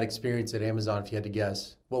because of that experience at Amazon, if you had to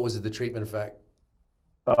guess? What was the treatment effect?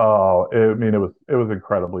 Oh, I mean, it was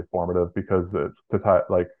incredibly formative because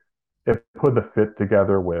like it put the fit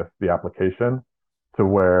together with the application to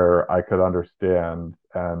where I could understand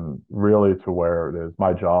and really to where it is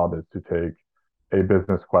my job is to take a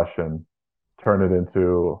business question, turn it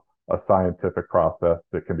into a scientific process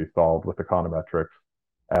that can be solved with econometrics,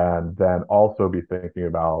 and then also be thinking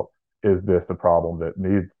about, is this a problem that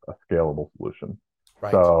needs a scalable solution?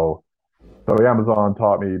 Right. So so Amazon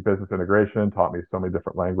taught me business integration, taught me so many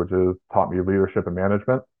different languages, taught me leadership and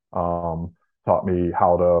management, taught me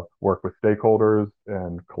how to work with stakeholders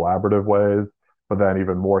in collaborative ways, but then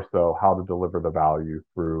even more so how to deliver the value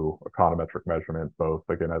through econometric measurement, both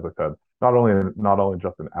again, as I said, not only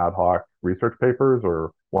just in ad hoc research papers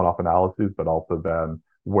or one-off analyses, but also then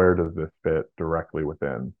where does this fit directly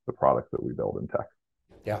within the products that we build in tech?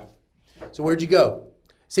 Yeah. So where'd you go?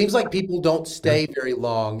 Seems like people don't Yeah. stay very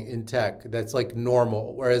long in tech. That's like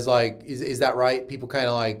normal. Whereas like, is that right? People kind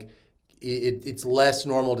of like it's less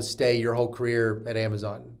normal to stay your whole career at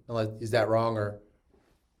Amazon. Is that wrong or?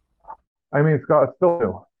 I mean, Scott, it's still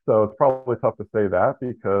new, so it's probably tough to say that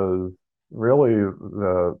because really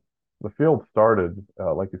the field started,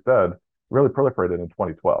 like you said, really proliferated in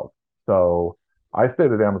 2012. So I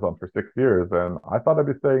stayed at Amazon for 6 years, and I thought I'd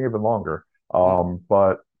be staying even longer.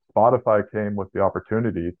 But Spotify came with the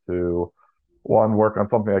opportunity to one work on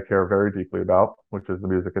something I care very deeply about, which is the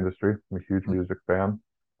music industry. I'm a huge music fan.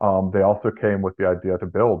 They also came with the idea to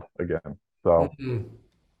build again. So Mhm.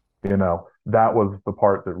 that was the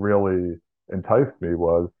part that really enticed me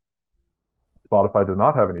was Spotify did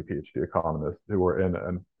not have any PhD economists who were in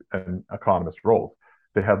an economist roles.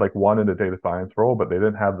 They had like one in a data science role, but they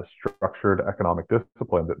didn't have the structured economic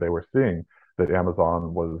discipline that they were seeing that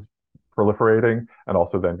Amazon was proliferating and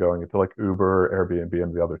also then going into like Uber, Airbnb,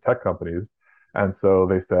 and the other tech companies. And so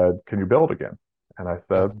they said, "Can you build again?" And I Yeah.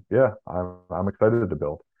 said, "Yeah, I'm excited to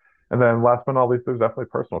build." And then last but not least, there's definitely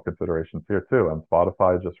personal considerations here too. And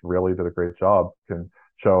Spotify just really did a great job in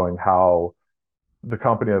showing how the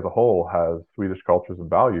company as a whole has Swedish cultures and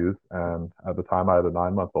values. And at the time, I had a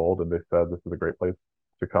 9 month old, and they said this is a great place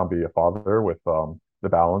to come be a father with the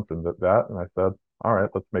balance and that. And I said, all right,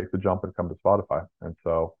 let's make the jump and come to Spotify. And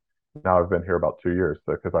so now I've been here about 2 years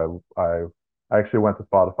because I actually went to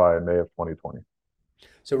Spotify in May of 2020.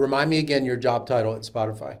 So remind me again your job title at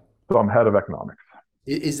Spotify. So I'm head of economics.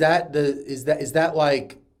 Is that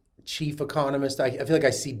like chief economist? I feel like I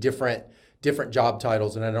see different job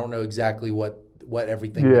titles, and I don't know exactly what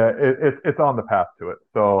everything means. Yeah, it's on the path to it.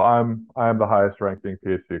 So I'm the highest ranking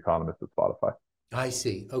PhD economist at Spotify. I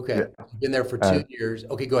see. Okay, Yeah. you've been there for two And years.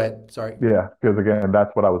 Okay, go ahead. Sorry. yeah, because again,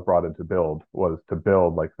 that's what I was brought in to build was to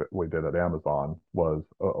build like we did at Amazon was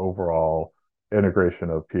a overall integration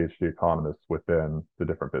of PhD economists within the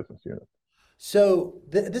different business units. So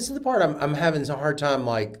this is the part I'm having a hard time,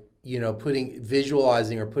 like putting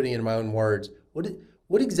visualizing or putting in my own words.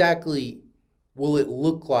 What exactly will it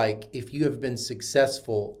look like if you have been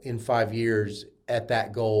successful in 5 years at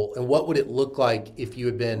that goal, and what would it look like if you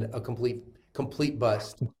had been a complete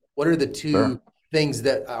bust? What are the two Sure. things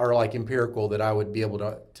that are like empirical that I would be able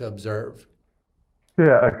to observe?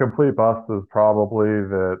 Yeah, a complete bust is probably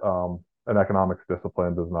that an economics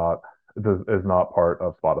discipline is not part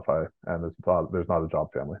of Spotify, and there's not a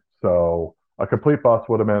job family. So a complete bust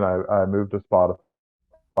would have been I moved to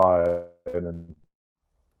Spotify in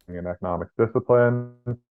an economics discipline.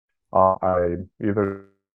 I either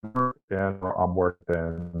in or I'm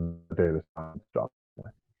working the data science job.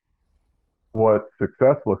 What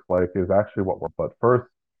success looks like is actually what we're, but first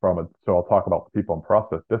so I'll talk about the people and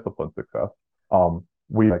process discipline success.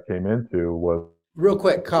 We I came into was Real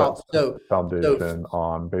quick, set Kyle. the So foundation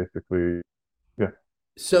on basically, yeah,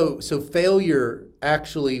 so failure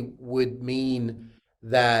actually would mean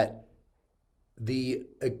that the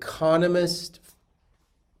economist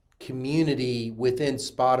community within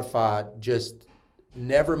Spotify just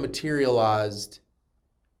never materialized.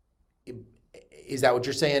 Is that what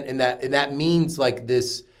you're saying? And that means like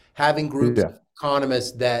this having groups yeah, of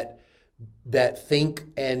economists that think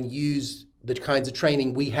and use the kinds of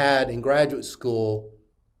training we had in graduate school,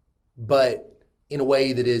 but in a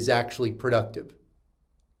way that is actually productive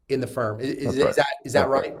in the firm. Is, that's is right. that is that That's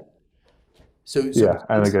right. right? So Yeah.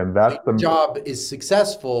 And again, so that's your the, job is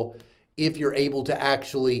successful if you're able to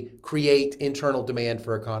actually create internal demand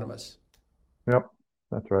for economists. yep,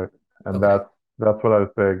 that's right. And Okay. that's what I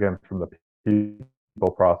would say again from the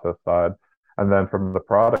people process side. And then from the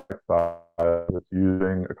product side, it's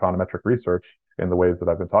using econometric research in the ways that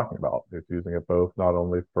I've been talking about. It's using it both not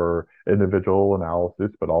only for individual analysis,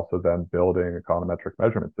 but also then building econometric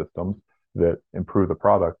measurement systems that improve the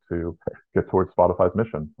product to get towards Spotify's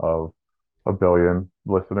mission of a billion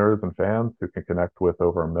listeners and fans who can connect with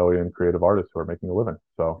over 1 million creative artists who are making a living.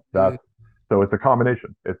 Mm, So it's a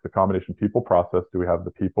combination. It's the combination people process. Do we have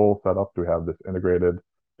the people set up? Do we have this integrated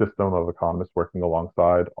system of economists working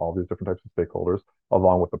alongside all these different types of stakeholders,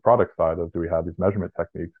 along with the product side of do we have these measurement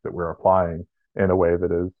techniques that we're applying in a way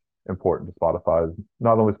that is important to Spotify's,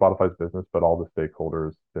 not only Spotify's business, but all the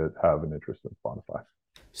stakeholders that have an interest in Spotify.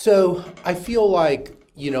 So I feel like,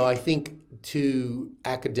 I think to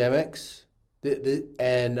academics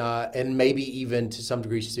and maybe even to some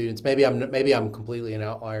degree students, maybe I'm completely an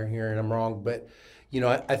outlier here and I'm wrong, but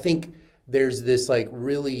I think there's this like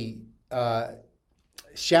really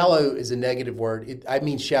shallow is a negative word. I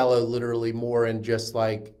mean shallow literally more in just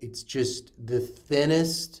like it's just the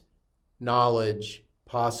thinnest knowledge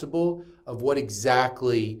possible of what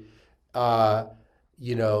exactly uh,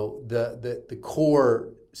 the core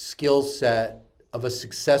skill set of a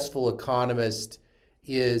successful economist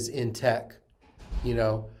is in tech.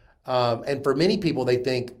 And for many people, they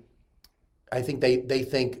think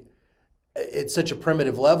it's such a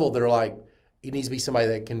primitive level. They're like, it needs to be somebody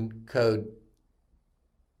that can code.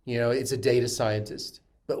 It's a data scientist.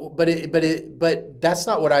 But that's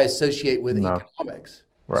not what I associate with No, economics.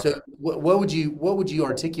 right. So what would you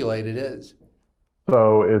articulate it as?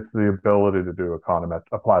 So it's the ability to do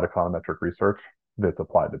applied econometric research that's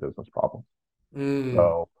applied to business problems. Mm,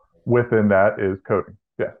 So within that is coding.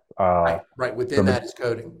 Yes. right. Within The that is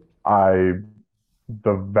coding. I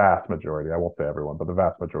the vast majority, I won't say everyone, but the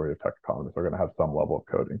vast majority of tech economists are going to have some level of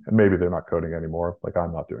coding. And maybe they're not coding anymore. Like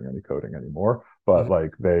I'm not doing any coding anymore, but Mhm.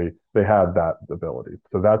 like they have that ability.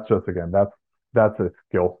 So that's just again, that's a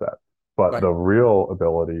skill set. But Right. the real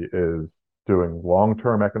ability is doing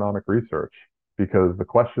long-term economic research because the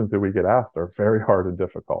questions that we get asked are very hard and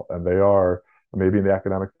difficult. And they are maybe in the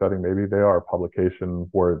academic setting, maybe they are publication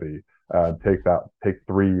worthy. Take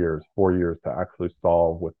 3 years, 4 years to actually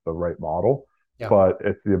solve with the right model, Yeah. but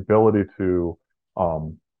it's the ability to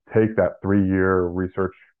um, take that 3 year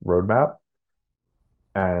research roadmap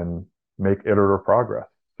and make iterative progress.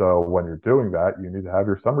 So when you're doing that, you need to have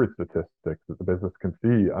your summary statistics that the business can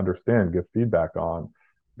see, understand, give feedback on,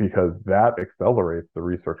 because that accelerates the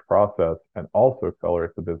research process and also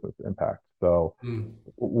accelerates the business impact. So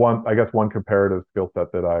Mm. I guess one comparative skill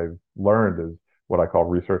set that I've learned is what I call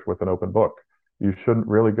research with an open book. You shouldn't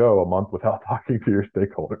really go a month without talking to your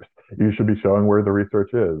stakeholders. You should be showing where the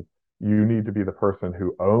research is. You need to be the person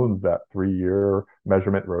who owns that 3 year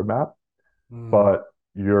measurement roadmap, Mm. but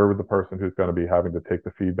you're the person who's going to be having to take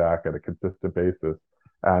the feedback at a consistent basis.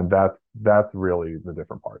 And that's really the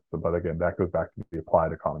different part. So, but again, that goes back to the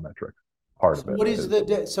applied econometrics part So of it what is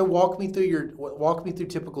is so walk me through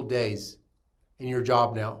typical days in your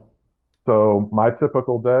job now. so my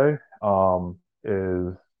typical day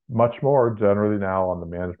is much more generally now on the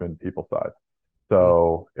management people side. Mm.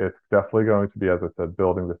 So it's definitely going to be, as I said,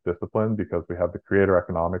 building this discipline because we have the creator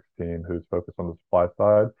economics team who's focused on the supply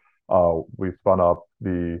side. We spun up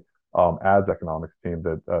the ads economics team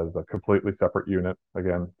that is a completely separate unit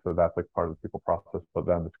again. So that's like part of the people process. But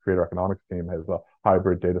then this creator economics team has a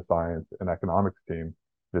hybrid data science and economics team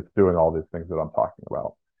that's doing all these things that I'm talking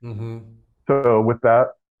about. Mm-hmm. So with that,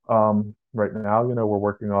 right now, we're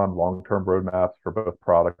working on long-term roadmaps for both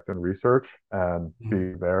product and research and Mm.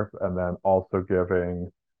 being there, and then also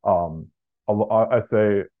giving, I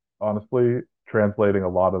say honestly, translating a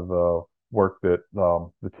lot of the work that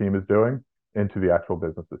the team is doing into the actual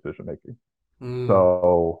business decision making. Mm.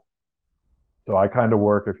 So so I kind of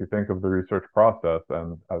work, if you think of the research process,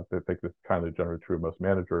 and I think this is kind of generally true of most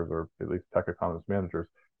managers, or at least tech economist managers,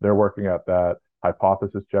 they're working at that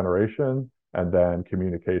hypothesis generation and then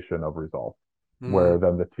communication of results, Mm. where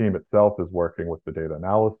then the team itself is working with the data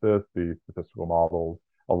analysis, the statistical models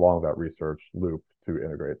along that research loop to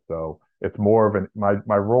integrate. So it's more of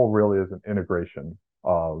my role really is an integration,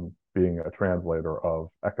 being a translator of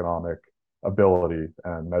economic ability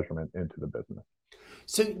and measurement into the business.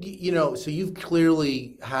 So you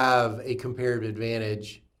clearly have a comparative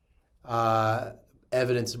advantage, uh,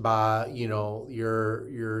 evidenced by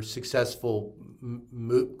your successful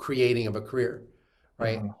creating of a career,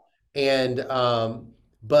 right? Mhm. And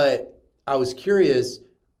but I was curious,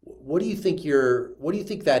 what do you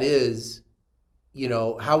think that is?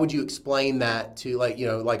 How would you explain that to like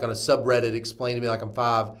on a subreddit, explain to me like I'm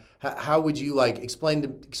five. How would you like explain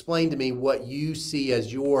to me what you see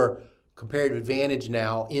as your comparative advantage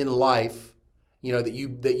now in life? That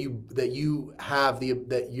you have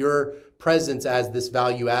that your presence as this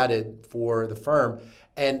value added for the firm.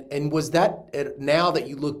 And was that now that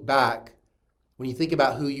you look back, when you think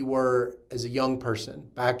about who you were as a young person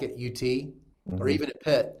back at UT or Mhm. even at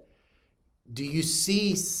Pitt, do you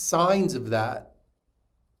see signs of that?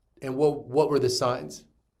 And what were the signs?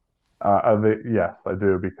 Yes, I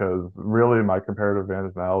do, because really my comparative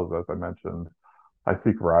advantage now is, as I mentioned, I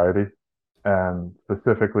seek variety. And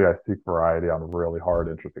specifically, I seek variety on really hard,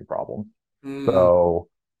 interesting problems. Mm, So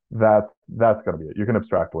that's going to be it. You can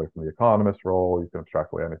abstract away from the economist role, you can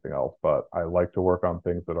abstract away anything else, but I like to work on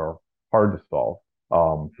things that are hard to solve,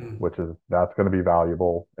 mm. which is that's going to be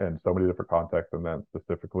valuable in so many different contexts. And then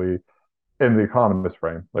specifically in the economist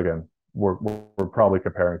frame, again, we're probably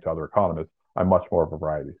comparing to other economists. I'm much more of a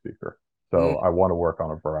variety seeker. So Mm. I want to work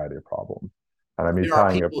on a variety of problems. And I mean, There are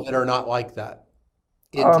tying it people that are not like that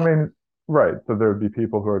in I tech. mean, right. So there would be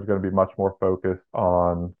people who are going to be much more focused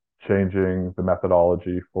on changing the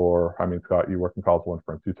methodology for, I mean, Scott, you work in causal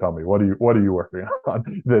inference. You tell me, what are you working on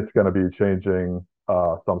that's going to be changing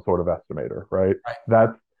some sort of estimator, right? Right.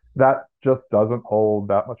 That's that just doesn't hold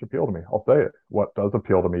that much appeal to me. I'll say it. What does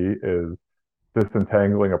appeal to me is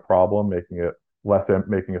disentangling a problem, making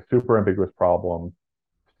a super ambiguous problem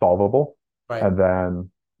solvable, Right. and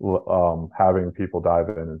then having people dive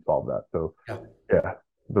in and solve that. So Yeah. yeah,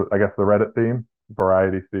 I guess the Reddit theme,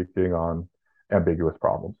 variety seeking on ambiguous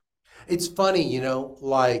problems. It's funny,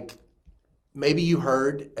 like maybe you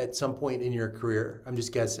heard at some point in your career, I'm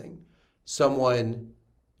just guessing, someone,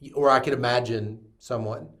 or I could imagine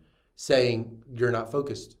someone saying, you're not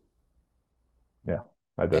focused. Yeah,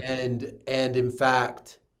 I did. And in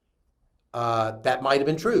fact, that might have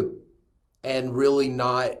been true and really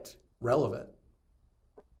not relevant,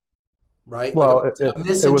 right? Like Well, a it was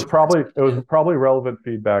misinterpretation. probably relevant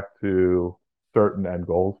feedback to certain end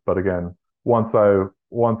goals, but again, once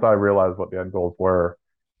I realized what the end goals were,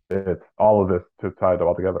 it's all of this to tie it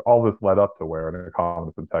all together. All this led up to where an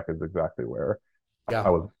economist in tech is exactly where I Yeah,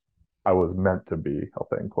 was I was meant to be. I'll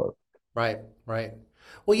say in quotes. right, right.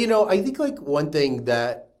 Well, I think like one thing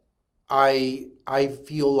that I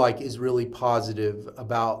feel like is really positive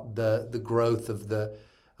about the growth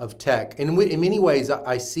of tech. And in many ways,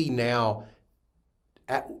 I see now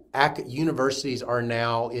universities are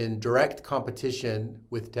now in direct competition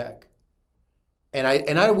with tech. I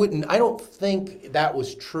don't think that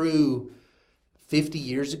was true 50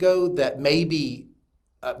 years ago, that maybe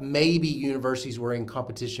universities were in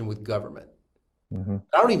competition with government. Hmm.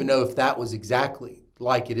 I don't even know if that was exactly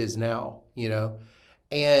like it is now.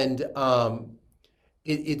 And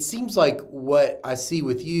it seems like what I see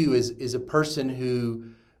with you is a person who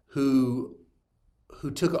who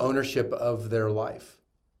took ownership of their life,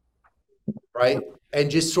 right?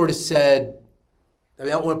 And just sort of said, I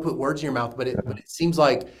mean, I don't want to put words in your mouth, but it seems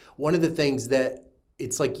like one of the things that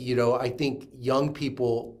it's like, I think young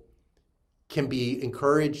people can be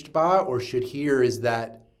encouraged by or should hear is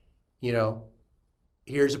that, you know,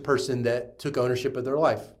 here's a person that took ownership of their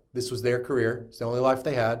life. This was their career. It's the only life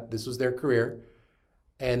they had. This was their career.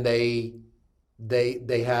 And they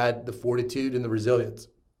had the fortitude and the resilience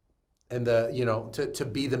and to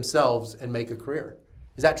be themselves and make a career.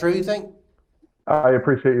 Is that true, you think? I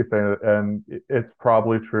appreciate you saying it, and it's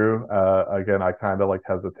probably true. Again, I kind of like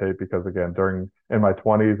hesitate because again, during in my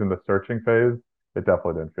 20s in the searching phase, it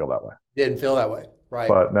definitely didn't feel that way. Didn't feel that way. Right.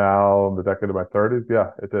 But now in the decade of my 30s,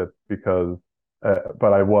 yeah, it did because,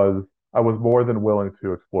 but I was more than willing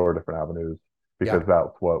to explore different avenues Yeah.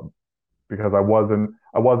 because because I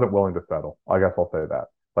wasn't willing to settle. I guess I'll say that.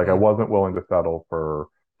 Like I Mm. wasn't willing to settle for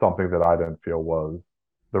something that I didn't feel was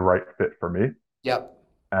the right fit for me. Yep.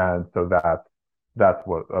 And so that's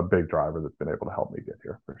what a big driver that's been able to help me get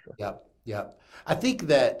here for sure. Yep. Yep. I think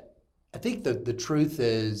the truth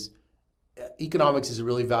is economics is a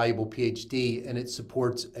really valuable PhD, and it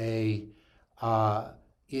supports it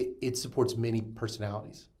supports many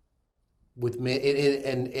personalities with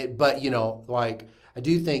me. But like I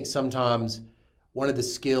do think sometimes one of the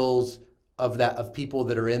skills of people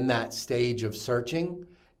that are in that stage of searching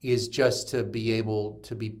is just to be able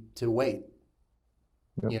to wait.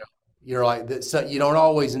 Yep. You know, you're like that. So you don't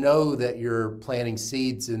always know that you're planting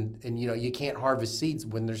seeds, and you can't harvest seeds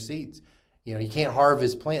when there's seeds. You can't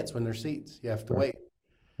harvest plants when there's seeds. You have to Sure. wait.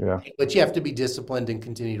 Yeah. But you have to be disciplined and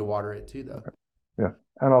continue to water it too, though, Yeah.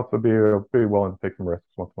 And also be willing to take some risks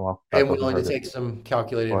once in a while. That and doesn't willing to hurt it. take some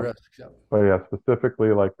calculated But risks. So, but yeah,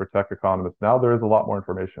 specifically like for tech economists, now there is a lot more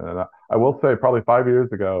information. And I will say probably 5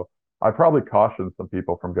 years ago, I probably cautioned some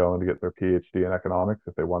people from going to get their PhD in economics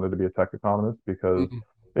if they wanted to be a tech economist because mhm.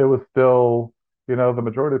 it was still, the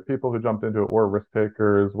majority of people who jumped into it were risk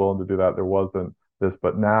takers, willing to do that. There wasn't this,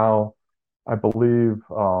 but now I believe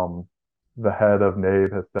the head of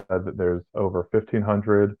NABE has said that there's over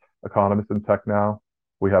 1,500 economists in tech now.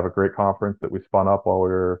 We have a great conference that we spun up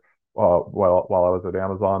while I was at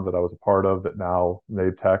Amazon that I was a part of that now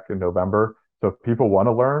NABE Tech in November. So if people want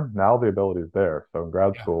to learn, now the ability is there. So in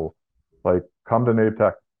grad Yeah, school, like come to NABE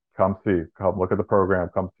Tech, come look at the program,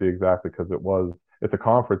 come see exactly because it's a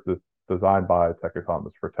conference designed by tech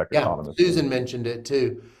economists for tech Yeah, economists. Susan mentioned it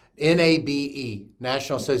too. NABE,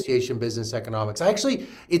 National Association of Business Economics. Actually,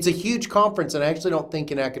 it's a huge conference, and I actually don't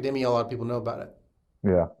think in academia a lot of people know about it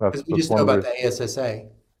Yeah, that's because we that's just one know of the about reasons. the ASSA.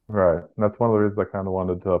 Right. And that's one of the reasons I kind of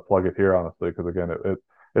wanted to plug it here, honestly, because again,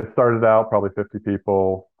 it started out probably 50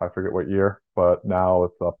 people. I forget what year, but now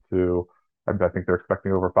it's up to, I think they're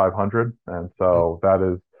expecting over 500. And so that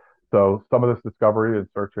is, so some of this discovery and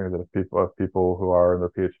searching that if people who are in their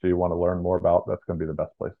PhD want to learn more about, that's going to be the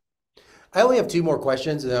best place. I only have two more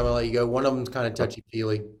questions, and then I'm gonna let you go. One of them's kind of touchy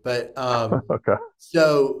feely, but Okay.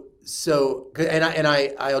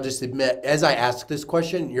 I'll just admit, as I ask this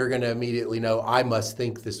question, you're gonna immediately know I must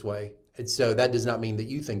think this way, and so that does not mean that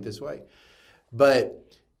you think this way. But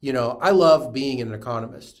I love being an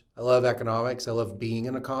economist. I love economics. I love being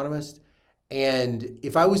an economist. And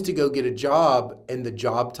if I was to go get a job and the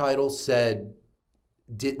job title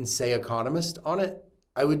didn't say economist on it,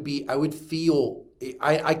 I would feel,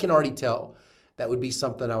 I can already tell that would be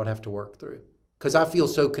something I would have to work through because I feel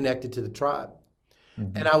so connected to the tribe.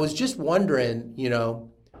 And Hmm. I was just wondering,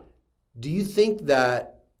 do you think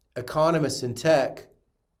that economists in tech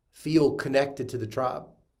feel connected to the tribe?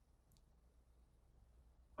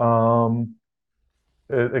 Um,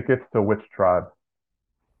 it gets to which tribe.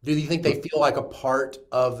 Do you think they feel like a part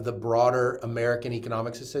of the broader American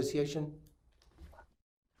Economics Association?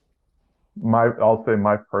 I'll say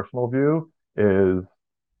my personal view is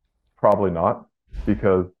probably not,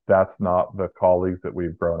 because that's not the colleagues that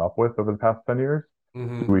we've grown up with over the past 10 years.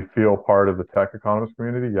 Do Hmm. we feel part of the tech economist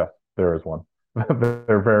community? Yes, there is one.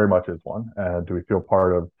 There very much is one. And do we feel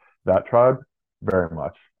part of that tribe? Very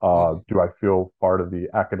much. Hmm. Do I feel part of the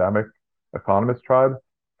academic economist tribe?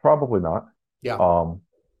 Probably not. Yeah, Um,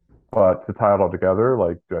 but to tie it all together,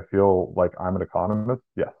 like, do I feel like I'm an economist?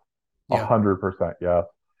 Yes, yeah, 100% yes.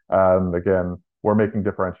 And again, we're making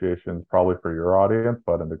differentiations probably for your audience,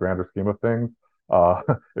 but in the grander scheme of things, uh,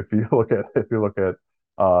 if you look at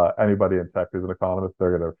anybody in tech who's an economist,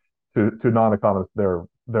 they're gonna to non-economists, they're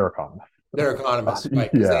economists. they're economists,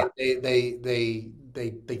 right? Because Yeah,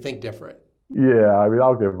 they think different. yeah. I mean,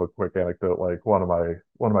 I'll give a quick anecdote. Like one of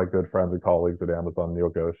my good friends and colleagues at Amazon, Neil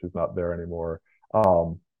Ghosh, who's not there anymore.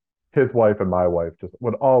 Um, his wife and my wife just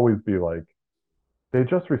would always be like, they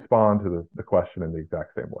just respond to the question in the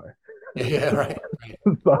exact same way. Yeah, right, right.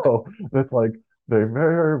 So it's like they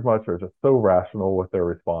very much are just so rational with their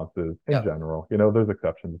responses in Yeah, general. There's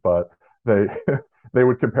exceptions, but they they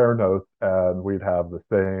would compare notes and we'd have the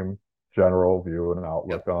same general view and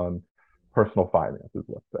yeah, outlook on personal finances,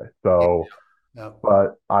 let's say. yeah, So, yeah,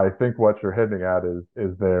 but I think what you're hinting at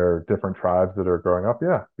is there different tribes that are growing up?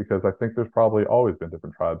 Yeah, because I think there's probably always been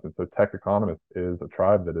different tribes. And so tech economists is a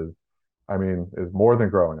tribe that is, I mean, is more than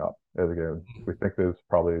growing up. And again, we think there's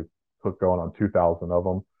probably going on 2,000 of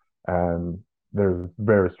them, and there's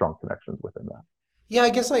very strong connections within that. yeah. I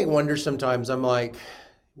guess I wonder sometimes. I'm like,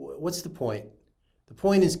 what's the point? The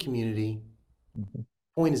point is community. Mhm.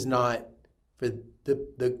 Point is not for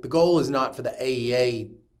the goal is not for the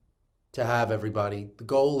AEA to have everybody. The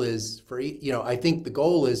goal is for I think the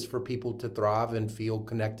goal is for people to thrive and feel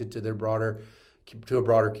connected to a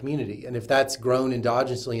broader community. And if that's grown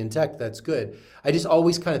endogenously in tech, that's good. I just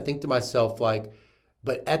always kind of think to myself like,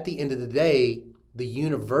 but at the end of the day, the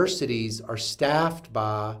universities are staffed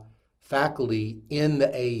by faculty in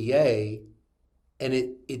the AEA, and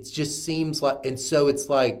it just seems like, and so it's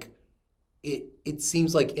like it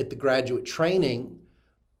seems like at the graduate training,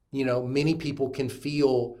 many people can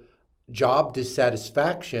feel job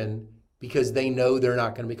dissatisfaction because they know they're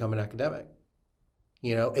not going to become an academic.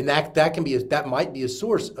 And that might be a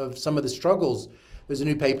source of some of the struggles. There's a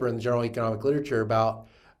new paper in the Journal of Economic Literature about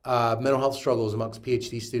mental health struggles amongst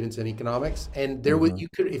PhD students in economics, and there was Hmm. you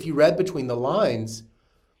could if you read between the lines,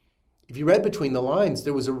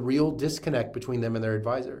 there was a real disconnect between them and their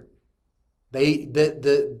advisor.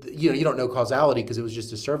 You don't know causality because it was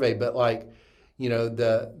just a survey, but like,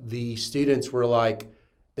 the students were like,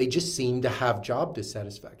 they just seemed to have job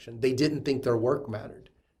dissatisfaction. They didn't think their work mattered,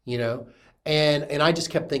 you know? And I just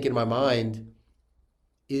kept thinking in my mind,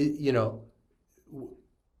 you know,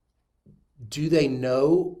 do they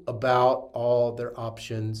know about all their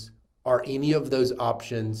options? Are any of those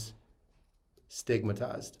options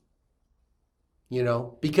stigmatized?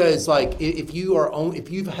 Because like if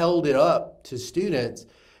you've held it up to students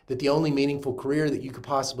that the only meaningful career that you could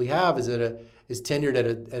possibly have is tenured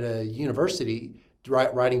at a university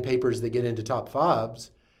writing papers that get into top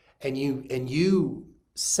fives, and you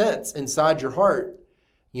sense inside your heart,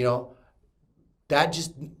 you know that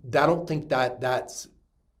just I don't think that's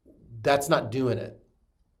not doing it.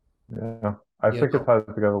 Yeah, I You think it know, ties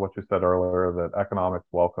together what you said earlier, that economics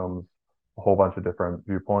welcomes a whole bunch of different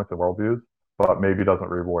viewpoints and worldviews, but maybe doesn't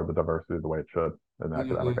reward the diversity the way it should in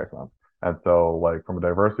academic Hmm. economics. And so, like from a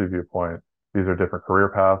diversity viewpoint, these are different career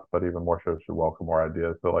paths, but even more so should welcome more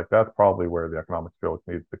ideas. So, like that's probably where the economics field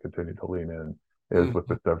needs to continue to lean in is with Hmm.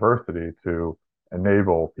 this diversity to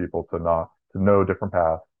enable people to know different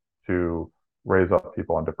paths, to raise up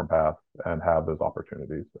people on different paths and have those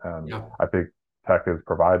opportunities. And Yeah. I think tech is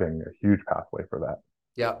providing a huge pathway for that.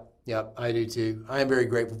 Yep, yep, I do too. I am very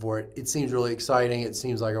grateful for it. It seems really exciting. It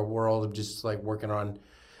seems like a world of just like working on.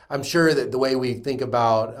 I'm sure that the way we think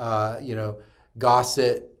about,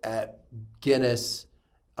 Gossett at Guinness,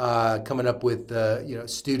 coming up with the,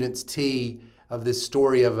 students' tea of this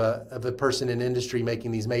story of a person in industry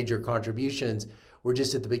making these major contributions. We're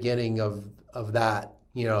just at the beginning of that,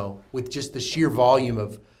 with just the sheer volume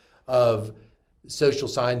of social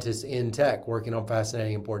scientists in tech working on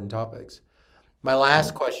fascinating, important topics. My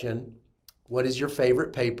last question, what is your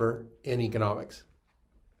favorite paper in economics?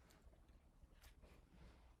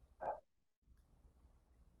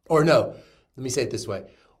 Or no, let me say it this way.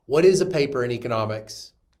 What is a paper in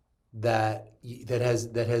economics that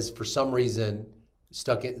has for some reason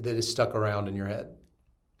that is stuck around in your head?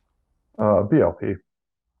 BLP.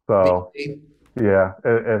 So B- yeah,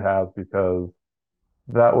 it has because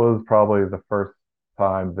that was probably the first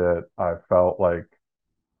time that I felt like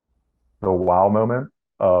the wow moment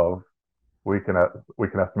of we can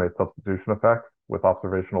estimate substitution effects with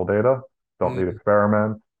observational data. Don't need Mm,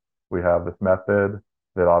 experiments. We have this method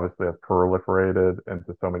that obviously has proliferated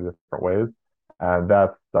into so many different ways. And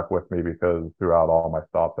that stuck with me because throughout all my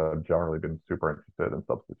stops, I've generally been super interested in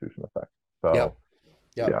substitution effects. yep, So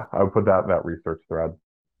yep. yeah, I would put that in that research thread.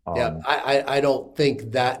 Yeah, Um, I don't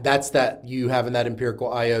think that's that you having that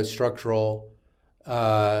empirical IO structural,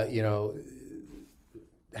 uh, you know,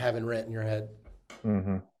 having rent in your head,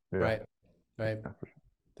 mhm, yeah, right? Right. yeah, for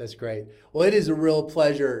That's great. Well, it is a real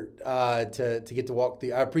pleasure to get to walk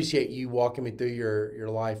through. I appreciate you walking me through your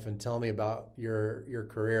life and telling me about your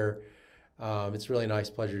career. It's really a nice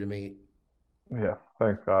pleasure to meet. sure. Yeah,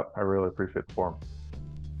 thanks, Scott. I really appreciate the forum.